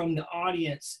laughter from the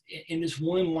audience in this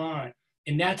one line.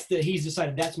 And he's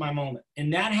decided that's my moment.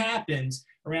 And that happens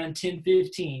around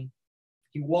 10:15.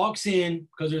 He walks in,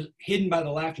 because there's hidden by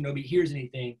the laughter, nobody hears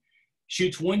anything,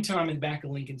 shoots one time in the back of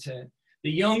Lincoln's head.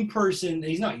 The young person,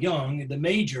 he's not young, the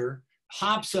major,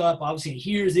 hops up, obviously he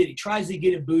hears it, he tries to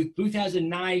get at Booth. Booth has a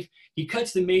knife, he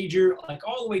cuts the major like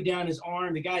all the way down his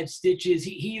arm. The guy had stitches.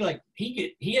 He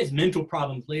has mental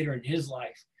problems later in his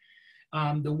life.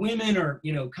 The women are,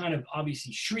 kind of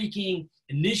obviously shrieking.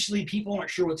 Initially, people aren't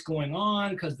sure what's going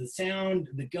on because the sound,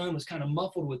 the gun was kind of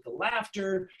muffled with the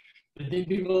laughter. But then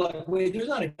people are like, wait, there's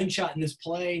not a gunshot in this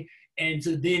play. And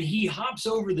so then he hops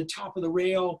over the top of the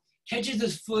rail, catches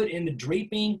his foot in the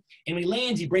draping, and when he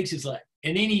lands, he breaks his leg.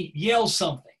 And then he yells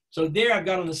something. So there I've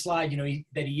got on the slide,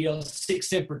 that he yells Sic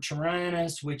Semper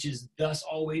Tyrannis, which is thus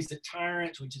always the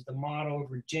tyrants, which is the motto of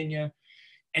Virginia.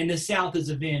 And the South is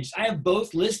avenged. I have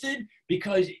both listed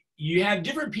because you have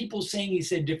different people saying he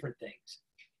said different things.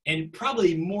 And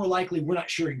probably more likely, we're not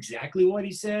sure exactly what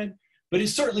he said, but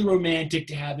it's certainly romantic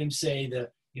to have him say the,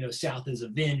 South is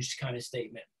avenged kind of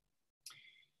statement.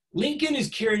 Lincoln is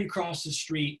carried across the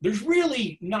street. There's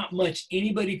really not much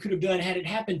anybody could have done. Had it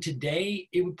happened today,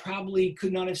 it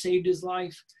could not have saved his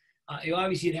life.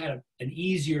 Obviously, he'd had an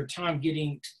easier time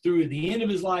getting through the end of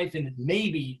his life, and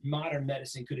maybe modern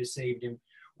medicine could have saved him.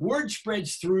 Word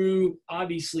spreads through,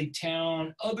 obviously,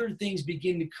 town. Other things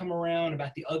begin to come around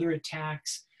about the other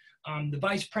attacks. The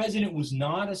vice president was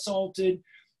not assaulted.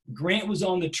 Grant was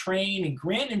on the train, and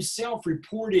Grant himself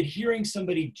reported hearing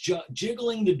somebody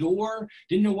jiggling the door,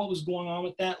 didn't know what was going on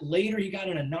with that. Later, he got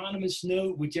an anonymous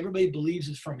note, which everybody believes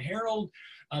is from Harold,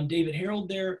 David Harold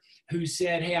there, who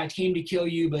said, hey, I came to kill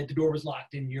you, but the door was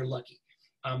locked and you're lucky.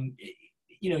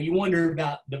 You wonder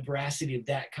about the veracity of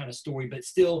that kind of story, but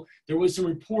still, there was some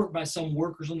report by some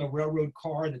workers on the railroad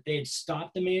car that they had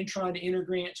stopped the man trying to enter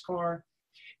Grant's car.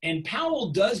 And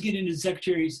Powell does get into the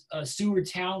Secretary's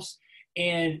Seward's house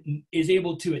and is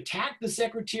able to attack the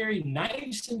secretary,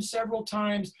 knifes him several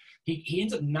times. He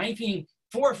ends up knifing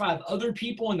 4 or 5 other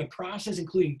people in the process,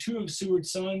 including 2 of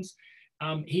Seward's sons.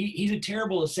 He's a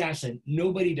terrible assassin.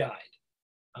 Nobody died.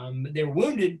 They were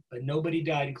wounded, but nobody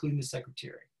died, including the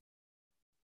secretary.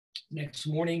 Next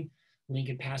morning,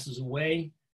 Lincoln passes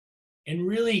away and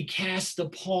really casts the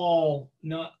pall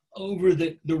over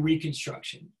the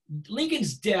Reconstruction.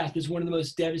 Lincoln's death is one of the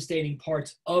most devastating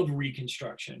parts of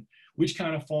Reconstruction, which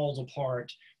kind of falls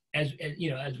apart as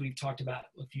we've talked about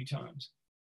a few times.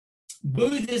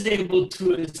 Booth is able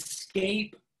to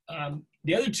escape.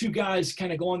 The other 2 guys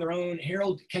kind of go on their own.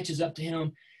 Harold catches up to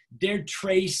him. They're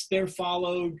traced, they're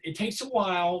followed. It takes a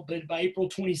while, but by April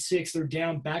 26th, they're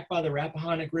down back by the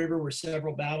Rappahannock River where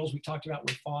several battles we talked about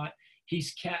were fought.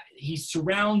 He's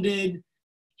surrounded.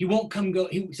 He won't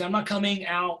he said, I'm not coming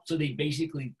out. So they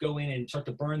basically go in and start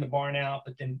to burn the barn out.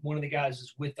 But then one of the guys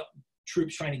is with the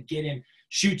troops trying to get him,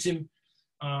 shoots him.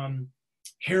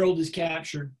 Harold is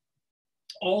captured.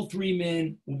 All 3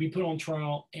 men will be put on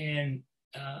trial and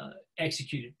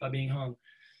executed by being hung.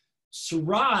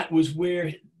 Surratt was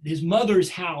where his mother's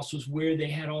house was, where they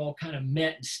had all kind of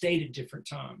met and stayed at different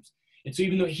times. And so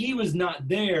even though he was not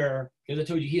there, because I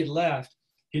told you he had left,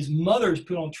 his mother's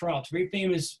put on trial. It's a very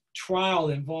famous trial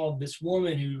that involved this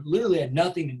woman who literally had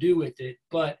nothing to do with it,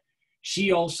 but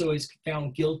she also is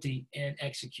found guilty and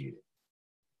executed.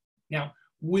 Now,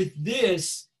 with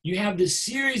this, you have this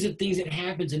series of things that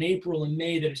happens in April and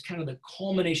May that is kind of the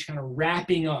culmination, kind of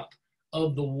wrapping up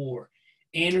of the war.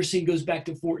 Anderson goes back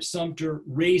to Fort Sumter,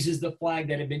 raises the flag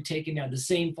that had been taken down, the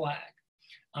same flag.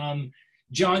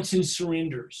 Johnson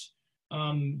surrenders.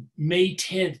 May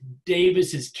 10th,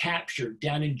 Davis is captured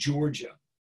down in Georgia.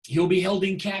 He'll be held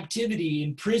in captivity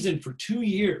in prison for 2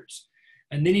 years.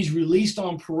 And then he's released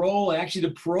on parole. Actually,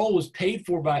 the parole was paid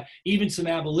for by even some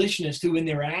abolitionists who, when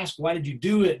they were asked, why did you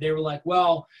do it? They were like,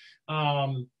 well,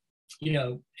 he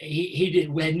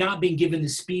had not been given the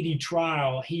speedy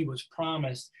trial he was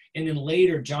promised. And then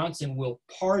later, Johnson will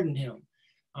pardon him.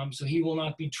 So he will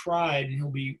not be tried and he'll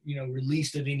be,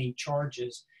 released of any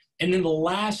charges. And then the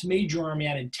last major army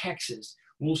out in Texas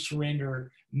will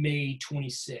surrender May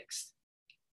 26th.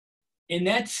 And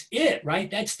that's it, right?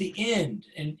 That's the end.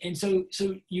 And so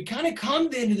you kind of come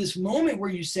then to this moment where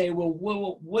you say, well,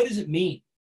 what does it mean?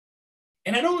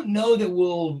 And I don't know that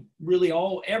we'll really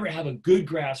all ever have a good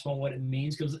grasp on what it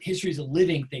means, because history is a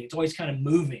living thing. It's always kind of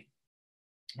moving,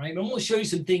 right? But I'm going to show you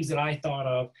some things that I thought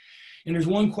of. And there's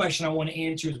one question I want to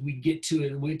answer as we get to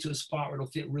it. We'll get to a spot where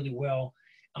it'll fit really well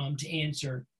to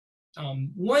answer.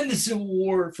 One, the Civil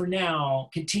War for now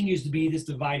continues to be this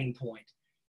dividing point.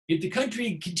 If the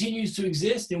country continues to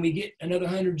exist and we get another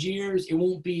 100 years, it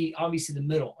won't be obviously the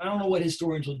middle. I don't know what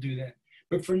historians will do then.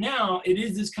 But for now, it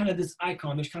is this kind of this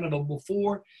icon. There's kind of a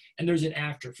before and there's an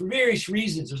after. For various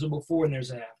reasons, there's a before and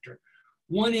there's an after.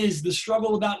 One is the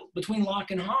struggle between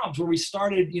Locke and Hobbes, where we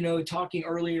started, talking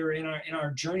earlier in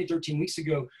our journey 13 weeks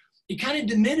ago. It kind of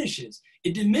diminishes.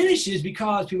 It diminishes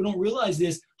because people don't realize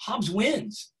this. Hobbes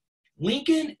wins.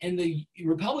 Lincoln and the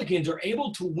Republicans are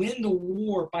able to win the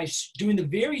war by doing the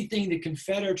very thing the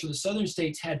Confederates or the Southern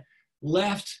states had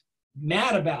left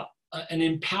mad about, an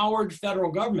empowered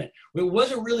federal government. Well, it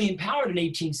wasn't really empowered in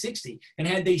 1860. And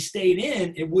had they stayed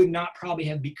in, it would not probably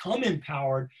have become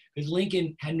empowered, because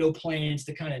Lincoln had no plans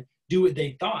to kind of do what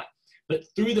they thought. But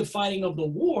through the fighting of the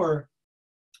war,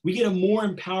 we get a more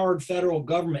empowered federal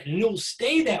government. And it'll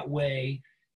stay that way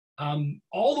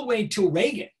all the way till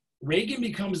Reagan. Reagan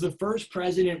becomes the first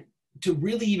president to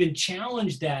really even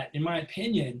challenge that, in my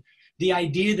opinion, the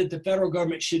idea that the federal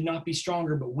government should not be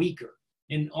stronger but weaker.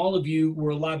 And all of you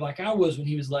were alive like I was when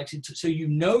he was elected, so you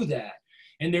know that.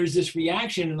 And there's this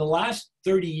reaction in the last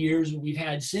 30 years we've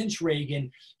had since Reagan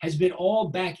has been all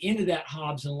back into that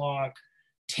Hobbes and Locke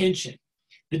tension.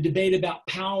 The debate about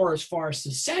power as far as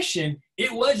secession,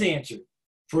 it was answered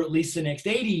for at least the next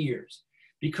 80 years,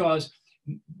 because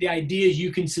the idea is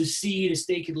you can secede, a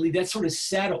state could leave, that's sort of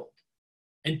settled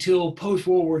until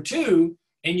post-World War II,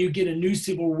 and you get a new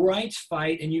civil rights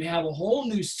fight, and you have a whole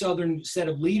new Southern set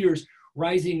of leaders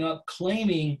rising up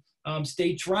claiming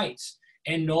states' rights.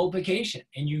 and nullification.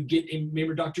 And you get, and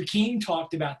remember Dr. King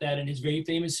talked about that in his very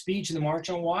famous speech in the March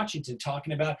on Washington,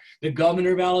 talking about the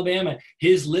governor of Alabama,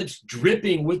 his lips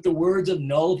dripping with the words of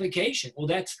nullification. Well,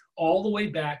 that's all the way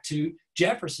back to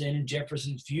Jefferson and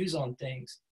Jefferson's views on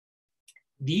things.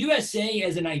 The USA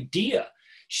as an idea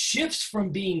shifts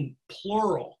from being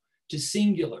plural to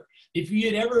singular. If you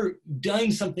had ever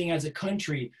done something as a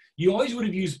country, you always would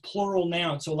have used plural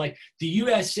nouns. So like the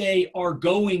USA are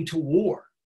going to war.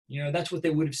 You know, that's what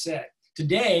they would have said.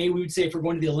 Today, we would say if we're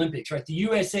going to the Olympics, right? The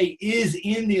USA is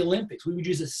in the Olympics. We would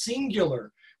use a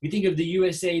singular. We think of the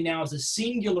USA now as a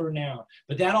singular noun,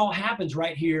 but that all happens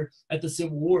right here at the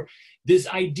Civil War. This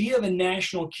idea of a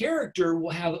national character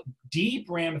will have deep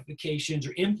ramifications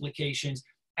or implications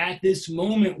at this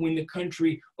moment when the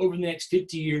country, over the next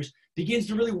 50 years, begins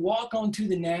to really walk onto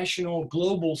the national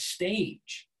global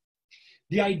stage.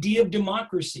 The idea of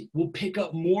democracy will pick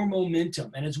up more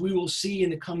momentum. And as we will see in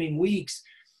the coming weeks,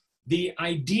 the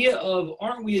idea of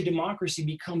aren't we a democracy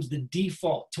becomes the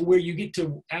default, to where you get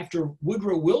to, after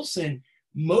Woodrow Wilson,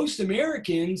 most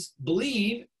Americans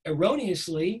believe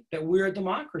erroneously that we're a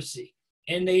democracy.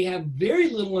 And they have very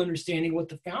little understanding what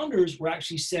the founders were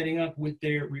actually setting up with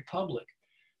their republic.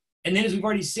 And then, as we've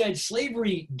already said,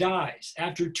 slavery dies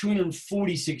after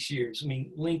 246 years. I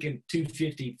mean, Lincoln,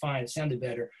 250, fine, it sounded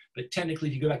better. But technically,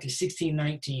 if you go back to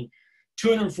 1619,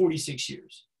 246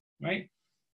 years, right?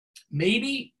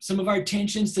 Maybe some of our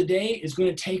tensions today is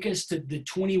going to take us to the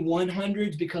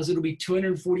 2100s because it'll be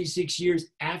 246 years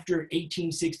after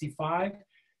 1865.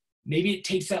 Maybe it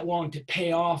takes that long to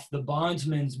pay off the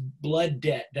bondsman's blood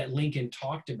debt that Lincoln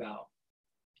talked about.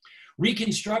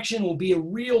 Reconstruction will be a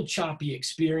real choppy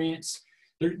experience.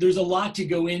 There's a lot to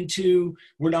go into.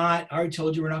 I already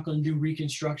told you, we're not going to do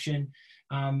Reconstruction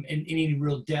in any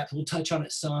real depth. We'll touch on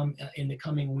it some in the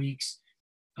coming weeks.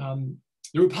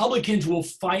 The Republicans will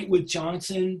fight with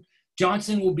Johnson.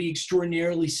 Johnson will be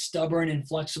extraordinarily stubborn and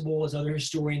flexible, as other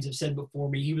historians have said before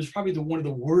me. He was probably one of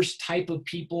the worst type of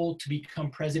people to become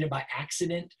president by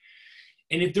accident.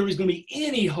 And if there was going to be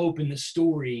any hope in the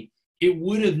story, it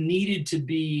would have needed to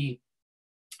be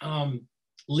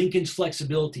Lincoln's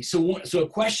flexibility. So a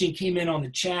question came in on the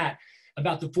chat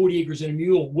about the 40 acres and a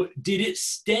mule. Did it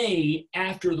stay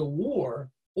after the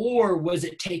war, or was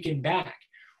it taken back?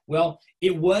 Well,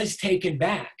 it was taken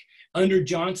back under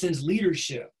Johnson's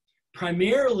leadership,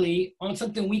 primarily on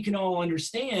something we can all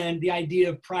understand, the idea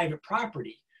of private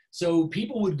property. So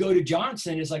people would go to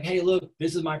Johnson, it's like, hey, look,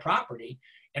 this is my property,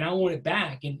 and I want it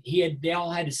back. And they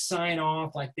all had to sign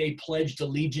off like they pledged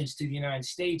allegiance to the United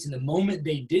States. And the moment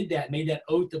they did that, made that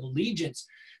oath of allegiance,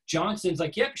 Johnson's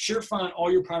like, yep, sure, fine, all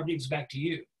your property goes back to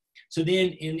you. So then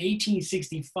in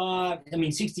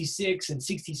 66 and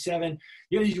 67,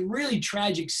 you know, these really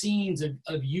tragic scenes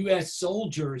of U.S.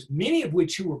 soldiers, many of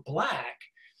which who were Black,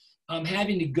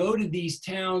 having to go to these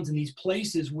towns and these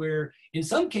places where, in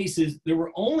some cases, there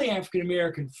were only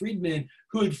African-American freedmen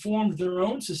who had formed their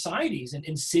own societies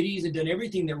and cities and done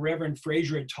everything that Reverend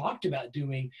Fraser had talked about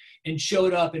doing, and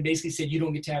showed up and basically said, you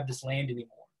don't get to have this land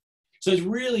anymore. So it's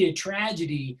really a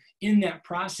tragedy in that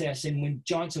process. And when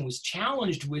Johnson was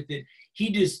challenged with it,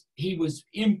 he was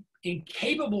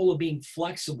incapable of being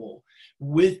flexible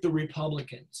with the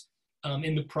Republicans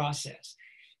in the process.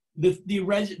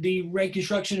 The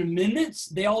Reconstruction Amendments,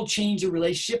 they all change the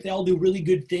relationship. They all do really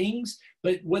good things.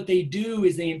 But what they do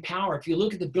is they empower. If you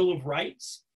look at the Bill of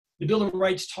Rights, the Bill of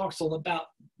Rights talks all about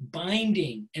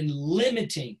binding and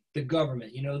limiting the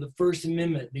government. You know, the First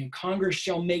Amendment, the Congress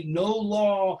shall make no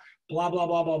law, blah, blah,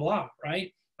 blah, blah, blah,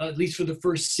 right? At least for the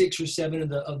first 6 or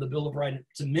 7 of the Bill of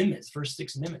Rights amendments, first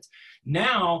 6 amendments.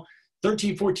 Now,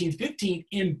 13, 14, 15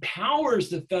 empowers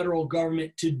the federal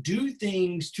government to do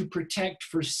things to protect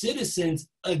for citizens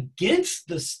against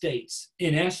the states,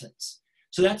 in essence.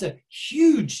 So that's a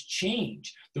huge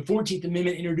change. The 14th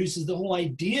Amendment introduces the whole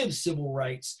idea of civil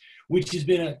rights, which has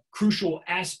been a crucial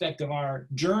aspect of our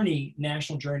journey,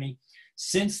 national journey,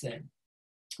 since then.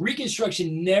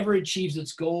 Reconstruction never achieves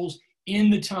its goals in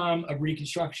the time of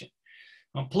Reconstruction.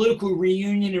 Political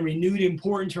reunion and renewed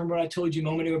importance. Remember what I told you a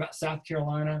moment ago about South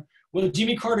Carolina? Well,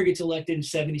 Jimmy Carter gets elected in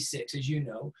 76, as you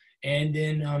know, and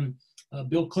then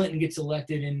Bill Clinton gets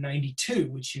elected in 92,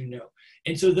 which you know.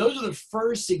 And so those are the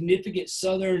first significant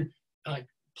Southern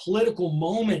political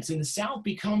moments, and the South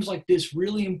becomes like this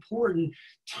really important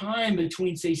time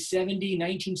between, say,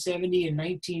 1970 and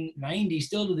 1990,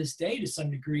 still to this day to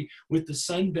some degree, with the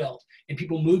Sun Belt and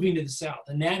people moving to the South.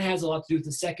 And that has a lot to do with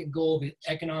the second goal of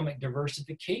economic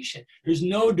diversification. There's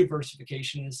no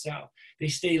diversification in the South. They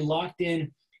stay locked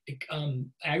in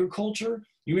agriculture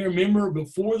You may remember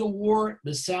before the war,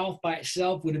 the South by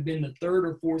itself would have been the third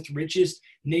or fourth richest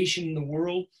nation in the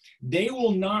world. They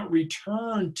will not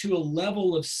return to a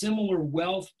level of similar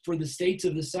wealth for the states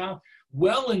of the South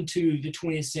well into the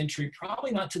 20th century,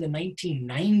 probably not to the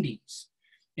 1990s.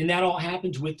 And that all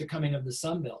happens with the coming of the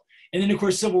Sun Belt. And then, of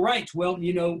course, civil rights. Well,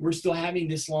 you know, we're still having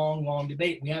this long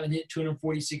debate. We haven't hit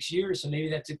 246 years, so maybe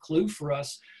that's a clue for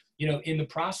us, you know, in the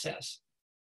process.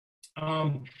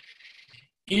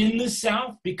 In the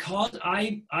South, because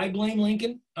I blame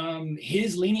Lincoln,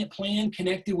 his lenient plan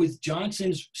connected with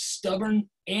Johnson's stubborn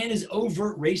and his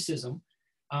overt racism.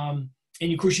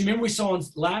 And of course, you remember we saw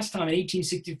last time in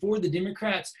 1864, the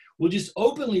Democrats will just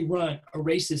openly run a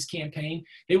racist campaign.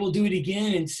 They will do it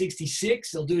again in 66.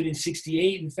 They'll do it in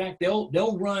 68. In fact,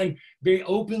 they'll run very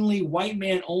openly white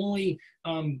man only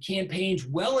campaigns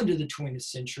well into the 20th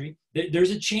century.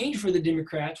 There's a change for the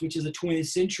Democrats, which is a 20th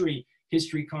century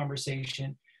history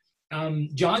conversation.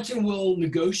 Johnson will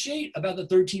negotiate about the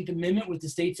 13th Amendment with the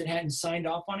states that hadn't signed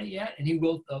off on it yet, and he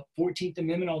will the 14th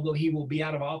Amendment, although he will be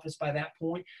out of office by that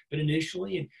point, but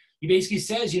initially. And he basically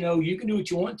says, you know, you can do what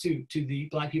you want to the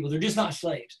black people. They're just not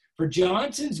slaves. For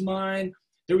Johnson's mind,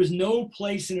 there was no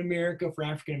place in America for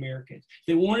African Americans. If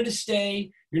they wanted to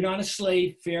stay, you're not a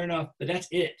slave, fair enough, but that's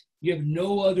it. You have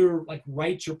no other like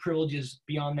rights or privileges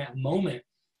beyond that moment.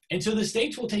 And so the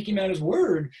states will take him at his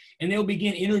word, and they'll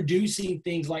begin introducing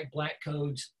things like black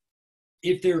codes.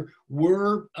 If there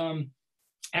were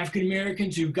African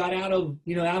Americans who got out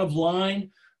of line,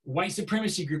 white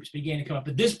supremacy groups began to come up.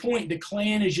 At this point, the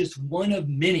Klan is just one of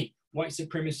many white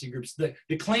supremacy groups. The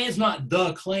Klan's not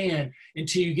the Klan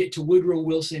until you get to Woodrow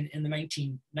Wilson in the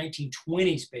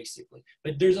 1920s, basically.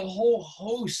 But there's a whole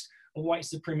host of white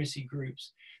supremacy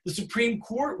groups. The Supreme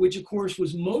Court, which of course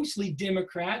was mostly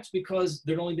Democrats because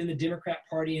there'd only been the Democrat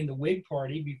Party and the Whig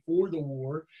Party before the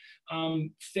war,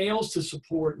 fails to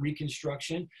support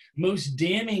Reconstruction, most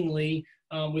damningly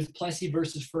with Plessy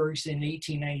versus Ferguson in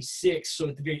 1896, so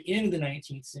at the very end of the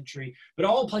 19th century. But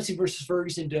all Plessy versus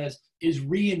Ferguson does is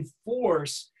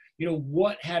reinforce, you know,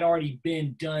 what had already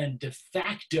been done de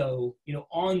facto, you know,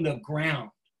 on the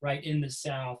ground, right, in the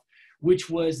South,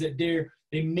 which was that they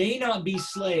may not be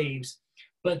slaves,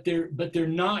 but they're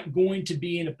not going to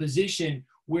be in a position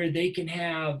where they can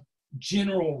have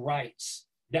general rights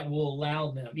that will allow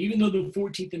them, even though the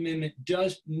 14th Amendment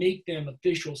does make them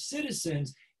official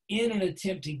citizens in an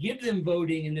attempt to give them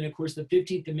voting. And then, of course, the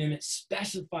 15th Amendment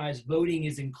specifies voting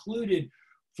is included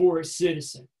for a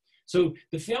citizen. So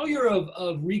the failure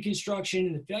of Reconstruction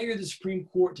and the failure of the Supreme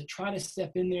Court to try to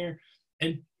step in there,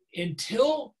 and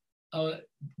until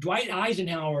Dwight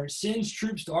Eisenhower sends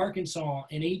troops to Arkansas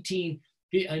in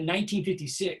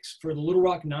 1956 for the Little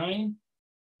Rock Nine,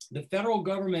 the federal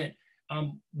government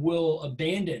will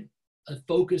abandon a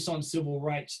focus on civil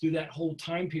rights through that whole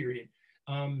time period,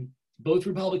 both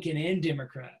Republican and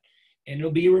Democrat. And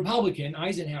it'll be a Republican,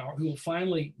 Eisenhower, who will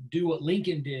finally do what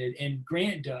Lincoln did and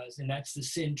Grant does, and that's to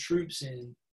send troops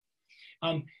in.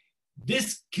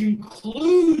 This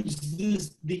concludes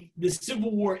the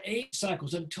Civil War age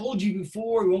cycles. I've told you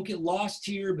before, we won't get lost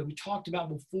here, but we talked about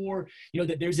before, you know,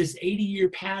 that there's this 80-year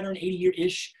pattern,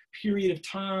 80-year-ish period of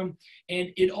time,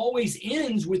 and it always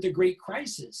ends with a great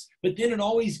crisis. But then it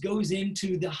always goes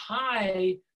into the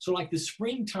high, so like the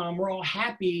springtime, we're all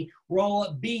happy, we're all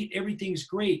upbeat, everything's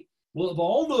great. Well, of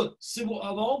all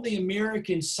the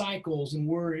American cycles, and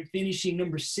we're finishing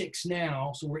number 6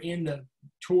 now, so we're in the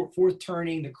fourth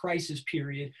turning, the crisis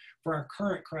period for our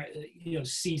current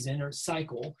season or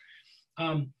cycle.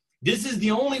 This is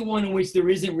the only one in which there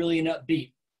isn't really an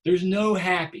upbeat. There's no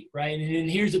happy, right? And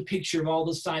here's a picture of all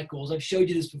the cycles. I've showed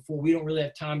you this before. We don't really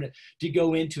have time to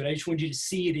go into it. I just want you to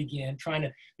see it again, trying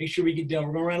to make sure we get done.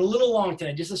 We're going to run a little long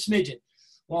tonight, just a smidgen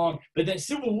long. But that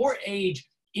Civil War age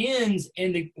ends,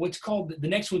 and the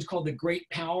next one's called the Great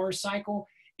Power Cycle.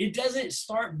 It doesn't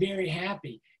start very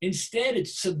happy. Instead,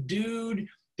 it's subdued.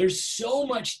 There's so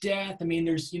much death. I mean,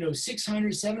 there's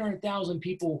 600, 700,000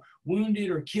 people wounded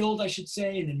or killed, I should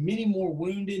say, and then many more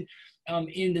wounded.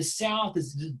 In the South,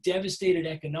 it's devastated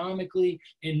economically.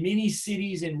 In many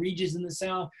cities and regions in the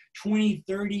South, 20,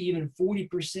 30, even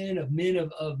 40% of men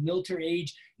of military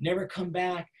age never come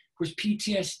back. Of course,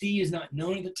 PTSD is not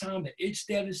known at the time, but it's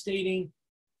devastating.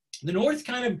 The North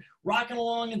kind of rocking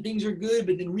along and things are good,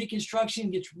 but then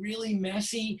Reconstruction gets really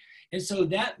messy. And so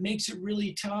that makes it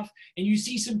really tough. And you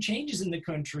see some changes in the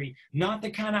country, not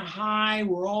the kind of high,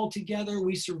 we're all together,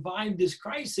 we survived this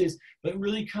crisis, but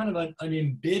really kind of an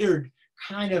embittered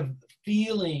kind of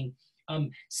feeling.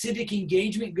 Civic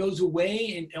engagement goes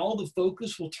away, and all the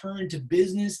focus will turn to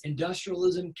business,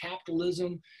 industrialism,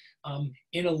 capitalism.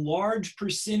 In a large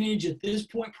percentage, at this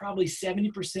point, probably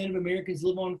 70% of Americans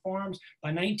live on farms.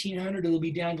 By 1900, it'll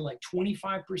be down to like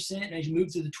 25%. And as you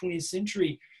move to the 20th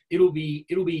century, it'll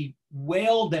be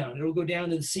well down. It'll go down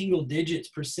to the single digits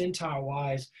percentile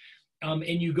wise.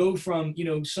 And you go from,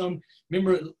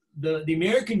 remember, the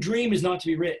American dream is not to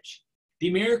be rich. The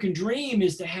American dream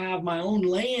is to have my own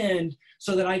land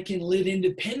so that I can live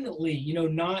independently,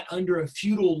 not under a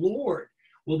feudal lord.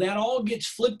 Well, that all gets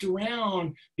flipped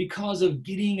around because of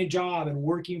getting a job and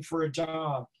working for a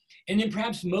job. And then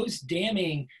perhaps most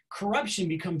damning, corruption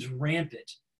becomes rampant.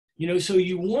 So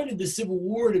you wanted the Civil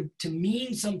War to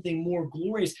mean something more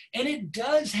glorious, and it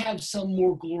does have some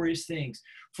more glorious things.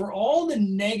 For all the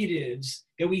negatives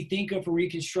that we think of for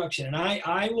Reconstruction, and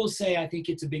I will say I think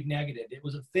it's a big negative. It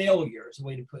was a failure, is a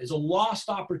way to put it. It's a lost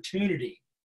opportunity.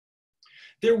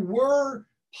 There were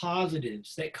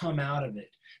positives that come out of it.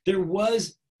 There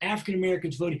was African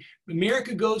Americans voting.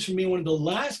 America goes from being one of the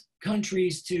last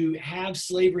countries to have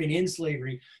slavery and end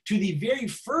slavery to the very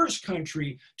first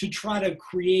country to try to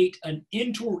create an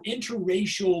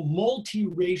interracial,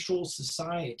 multiracial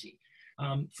society.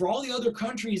 For all the other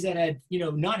countries that had,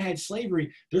 not had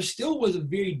slavery, there still was a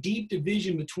very deep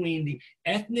division between the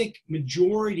ethnic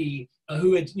majority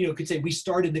who had, could say we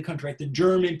started the country, right? The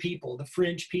German people, the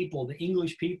French people, the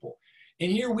English people.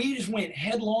 And here we just went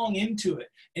headlong into it.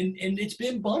 And it's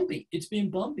been bumpy. It's been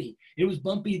bumpy. It was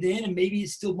bumpy then, and maybe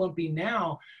it's still bumpy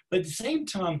now. But at the same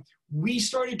time, we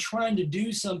started trying to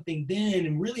do something then,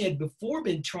 and really had before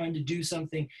been trying to do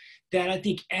something that I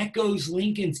think echoes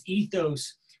Lincoln's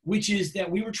ethos, which is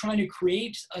that we were trying to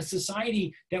create a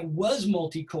society that was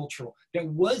multicultural, that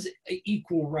was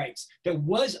equal rights, that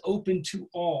was open to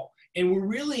all. And we're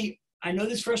really, I know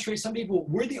this frustrates some people,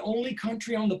 we're the only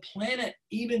country on the planet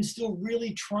even still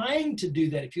really trying to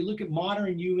do that. If you look at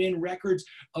modern UN records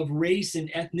of race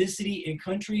and ethnicity in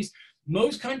countries,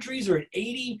 most countries are at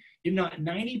 80, if not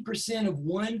 90% of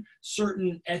one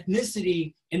certain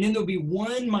ethnicity, and then there'll be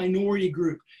one minority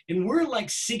group. And we're like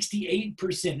 68%.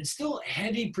 It's still a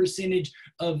heavy percentage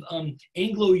of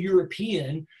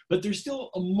Anglo-European, but there's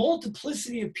still a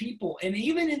multiplicity of people. And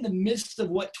even in the midst of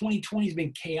what 2020 has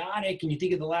been chaotic, and you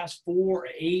think of the last 4 or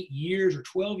 8 years or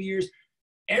 12 years,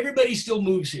 everybody still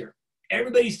moves here.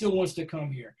 Everybody still wants to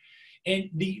come here.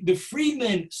 And the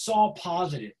freedmen saw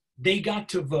positive. They got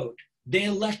to vote. They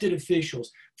elected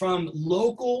officials from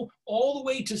local all the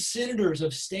way to senators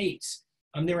of states.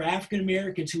 There were African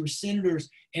Americans who were senators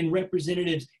and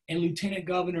representatives and lieutenant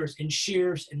governors and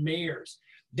sheriffs and mayors.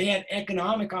 They had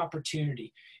economic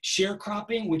opportunity.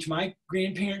 Sharecropping, which my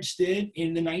grandparents did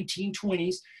in the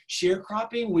 1920s,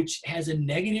 sharecropping, which has a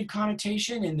negative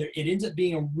connotation, and it ends up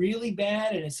being a really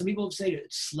bad, and as some people have said,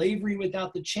 it's slavery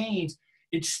without the chains.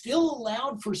 It still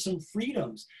allowed for some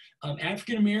freedoms.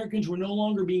 African Americans were no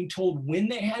longer being told when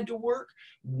they had to work,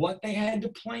 what they had to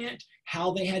plant,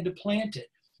 how they had to plant it.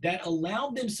 That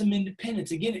allowed them some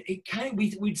independence. Again, it kind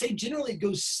of, we'd say generally it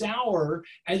goes sour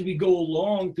as we go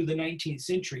along through the 19th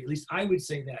century. At least I would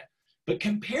say that. But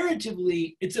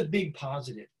comparatively, it's a big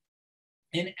positive.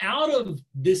 And out of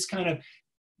this kind of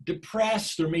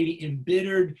depressed or maybe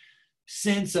embittered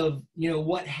sense of,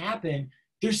 what happened,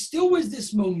 there still was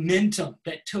this momentum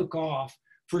that took off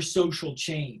for social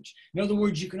change. In other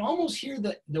words, you can almost hear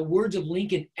the words of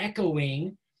Lincoln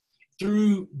echoing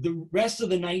through the rest of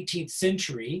the 19th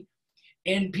century,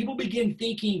 and people begin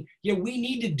thinking, yeah, we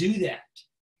need to do that.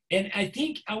 And I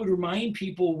think I would remind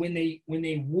people when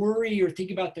they worry or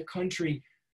think about the country,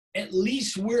 at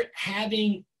least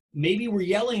maybe we're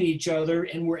yelling at each other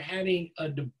and we're having a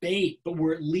debate, but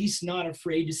we're at least not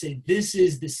afraid to say, this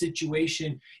is the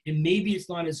situation, and maybe it's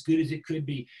not as good as it could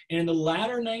be. And in the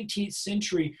latter 19th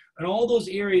century, in all those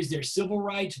areas, there's civil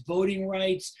rights, voting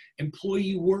rights,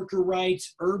 employee worker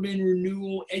rights, urban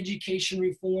renewal, education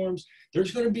reforms.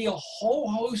 There's going to be a whole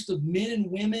host of men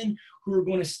and women who are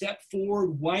going to step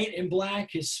forward, white and black,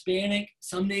 Hispanic,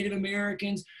 some Native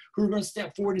Americans, who are going to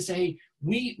step forward and say, hey,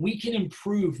 we can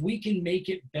improve, we can make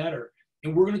it better,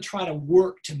 and we're going to try to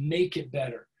work to make it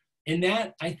better. And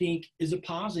that, I think, is a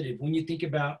positive when you think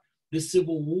about the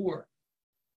Civil War.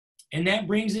 And that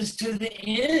brings us to the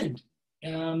end.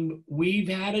 We've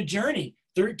had a journey,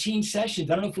 13 sessions.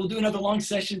 I don't know if we'll do another long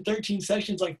session, 13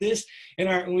 sessions like this,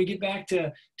 when we get back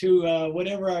to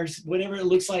whatever it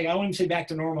looks like. I wouldn't say back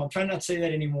to normal. I'm trying not to say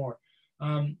that anymore.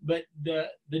 But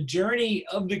the journey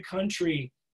of the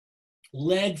country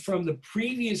led from the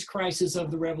previous crisis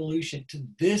of the revolution to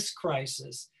this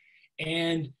crisis,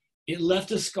 and it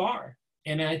left a scar.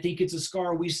 And I think it's a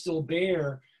scar we still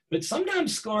bear. But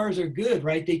sometimes scars are good,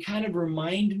 right? They kind of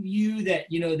remind you that,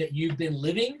 that you've been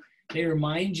living, They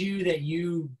remind you that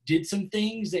you did some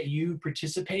things, that you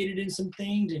participated in some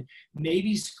things, and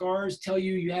maybe scars tell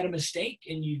you you had a mistake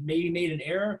and you maybe made an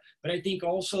error. But I think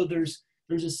also there's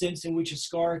a sense in which a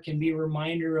scar can be a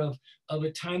reminder of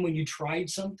a time when you tried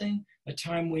something, a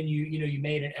time when you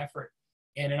made an effort.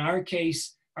 And in our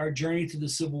case, our journey through the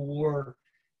Civil War,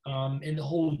 and the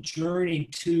whole journey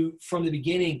from the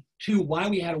beginning to why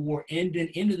we had a war, and then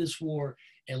into this war,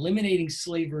 eliminating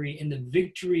slavery and the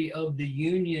victory of the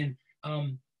Union.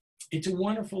 It's a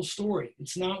wonderful story.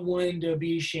 It's not one to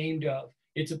be ashamed of.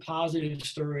 It's a positive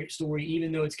story,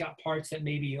 even though it's got parts that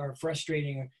maybe are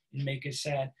frustrating and make us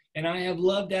sad. And I have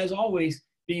loved, as always,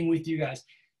 being with you guys.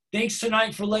 Thanks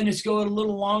tonight for letting us go a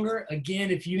little longer. Again,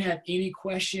 if you have any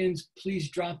questions, please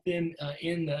drop them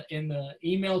in the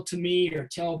email to me, or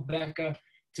tell Becca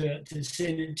to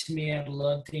send it to me. I'd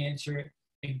love to answer it.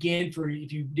 Again,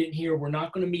 if you didn't hear, we're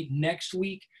not going to meet next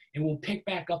week, and we'll pick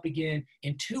back up again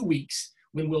in 2 weeks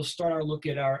when we'll start our look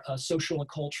at our social and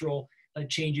cultural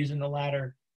changes in the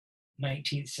latter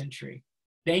 19th century.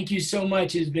 Thank you so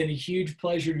much. It's been a huge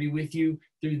pleasure to be with you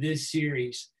through this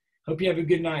series. Hope you have a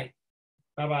good night.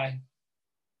 Bye-bye.